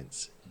 experience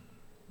points.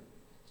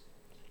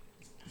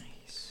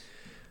 Nice.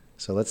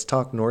 So let's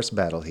talk Norse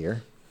battle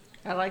here.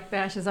 I like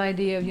Bash's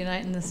idea of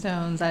uniting the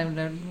stones. I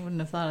wouldn't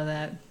have thought of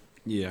that.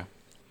 Yeah.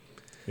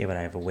 Yeah, but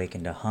I have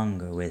awakened a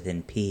hunger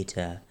within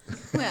Peter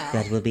Well,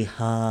 that will be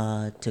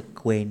hard to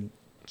quench.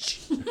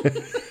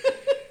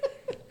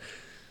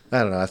 I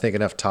don't know. I think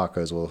enough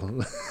tacos will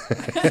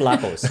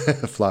Flacos.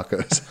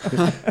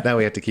 flacos. Now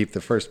we have to keep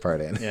the first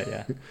part in.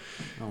 Yeah.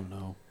 Oh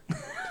no.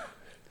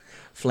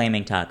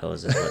 Flaming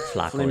tacos is what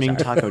flacos Flaming are.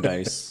 taco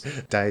dice.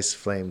 Dice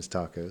flames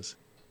tacos.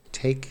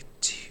 Take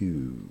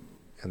 2,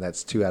 and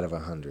that's 2 out of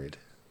 100.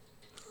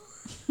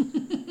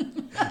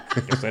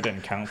 Guess that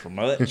didn't count for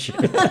much.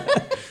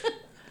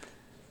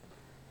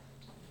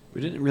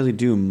 We didn't really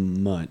do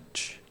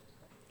much.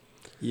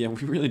 Yeah,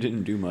 we really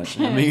didn't do much.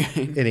 I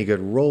mean, Any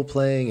good role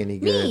playing? Any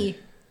good? me.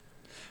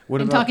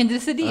 what I'm about talking to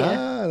Sadia.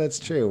 Ah, that's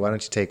true. Why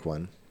don't you take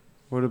one?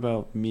 what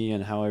about me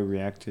and how I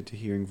reacted to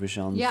hearing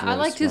Vishan's Yeah, voice? I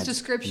liked his Well,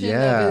 description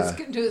Yeah. of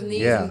his to his knees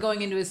Yeah. and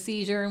going into a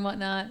seizure and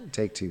whatnot.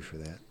 Take 2 for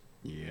that.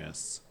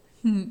 Yes.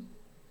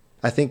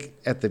 I think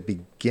at the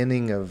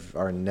beginning of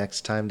our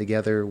next time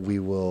together, we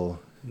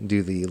will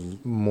do the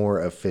more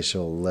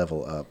official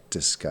level up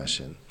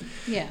discussion.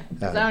 Yeah,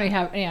 'cause I don't even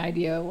have any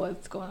idea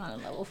what's going on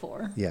in level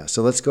 4. Yeah,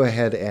 so let's go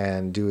ahead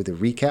and do the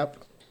recap.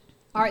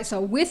 All right,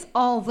 so with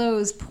all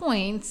those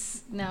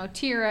points, now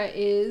Tira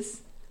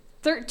is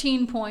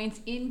 13 points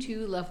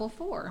into level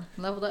 4.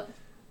 Leveled up.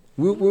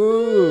 Woo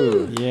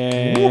woo!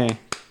 Yay.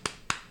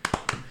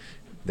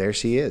 There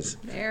she is.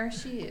 There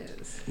she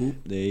is. Oop,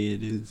 there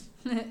it is.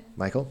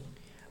 Michael?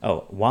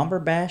 Oh,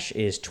 Womberbash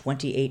is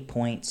 28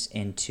 points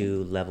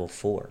into level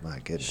 4. My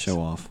goodness. Show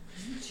off.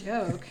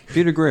 Joke.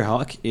 Peter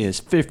Greyhawk is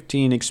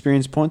 15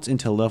 experience points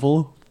into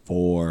level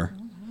 4.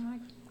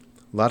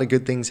 A lot of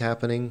good things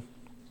happening.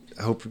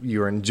 I hope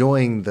you're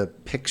enjoying the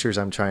pictures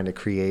I'm trying to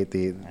create,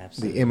 the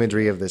Absolutely.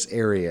 imagery of this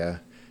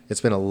area.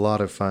 It's been a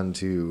lot of fun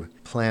to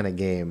plan a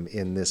game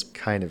in this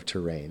kind of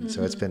terrain.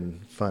 So it's been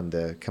fun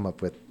to come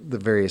up with the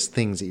various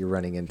things that you're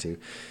running into.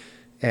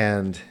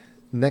 And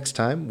next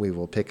time, we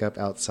will pick up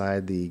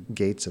outside the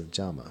gates of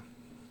Jama.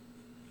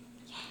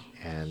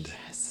 And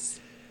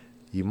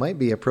you might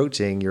be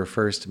approaching your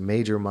first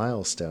major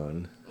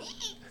milestone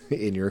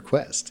in your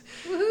quest.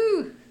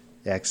 Woohoo!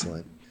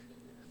 Excellent.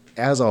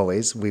 As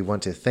always, we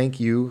want to thank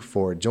you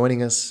for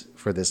joining us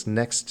for this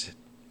next,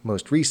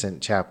 most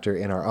recent chapter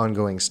in our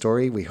ongoing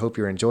story. We hope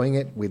you're enjoying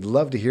it. We'd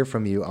love to hear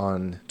from you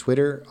on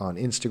Twitter, on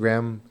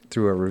Instagram,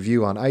 through a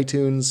review on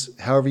iTunes.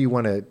 However you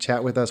want to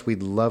chat with us,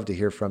 we'd love to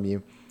hear from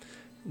you.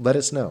 Let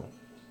us know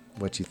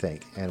what you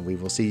think, and we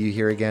will see you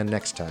here again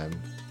next time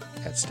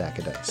at Stack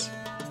of Dice.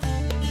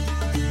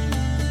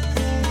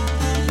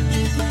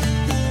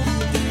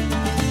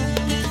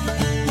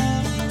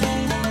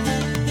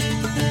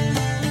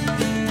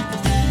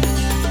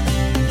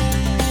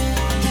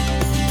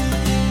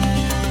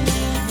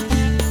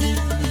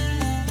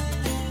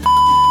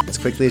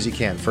 quickly as you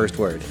can. First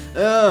word.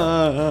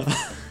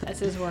 That's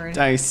his word.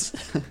 Dice.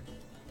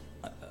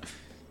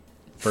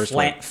 First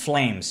word.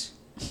 Flames.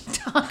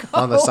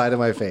 On the side of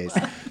my face.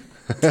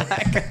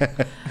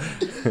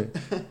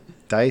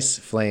 Dice,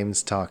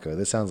 Flames, Taco.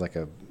 This sounds like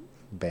a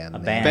band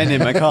name. band. Band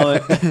name, I call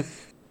it.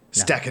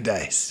 Stack of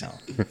dice. No.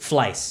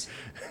 Flice.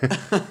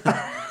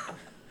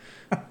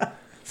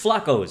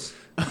 Flockos.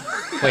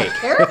 Wait.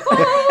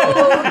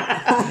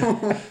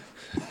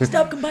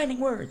 Stop combining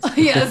words.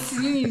 Yes,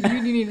 you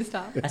need to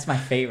stop That's my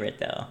favorite,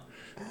 though.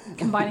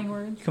 combining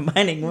words.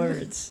 Combining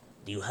words.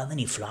 Do you have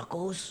any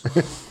flacos?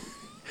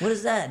 What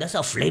is that? That's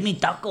a flaming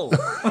taco.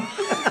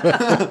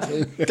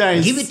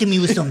 Dice. Give it to me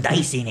with some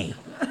dice in it.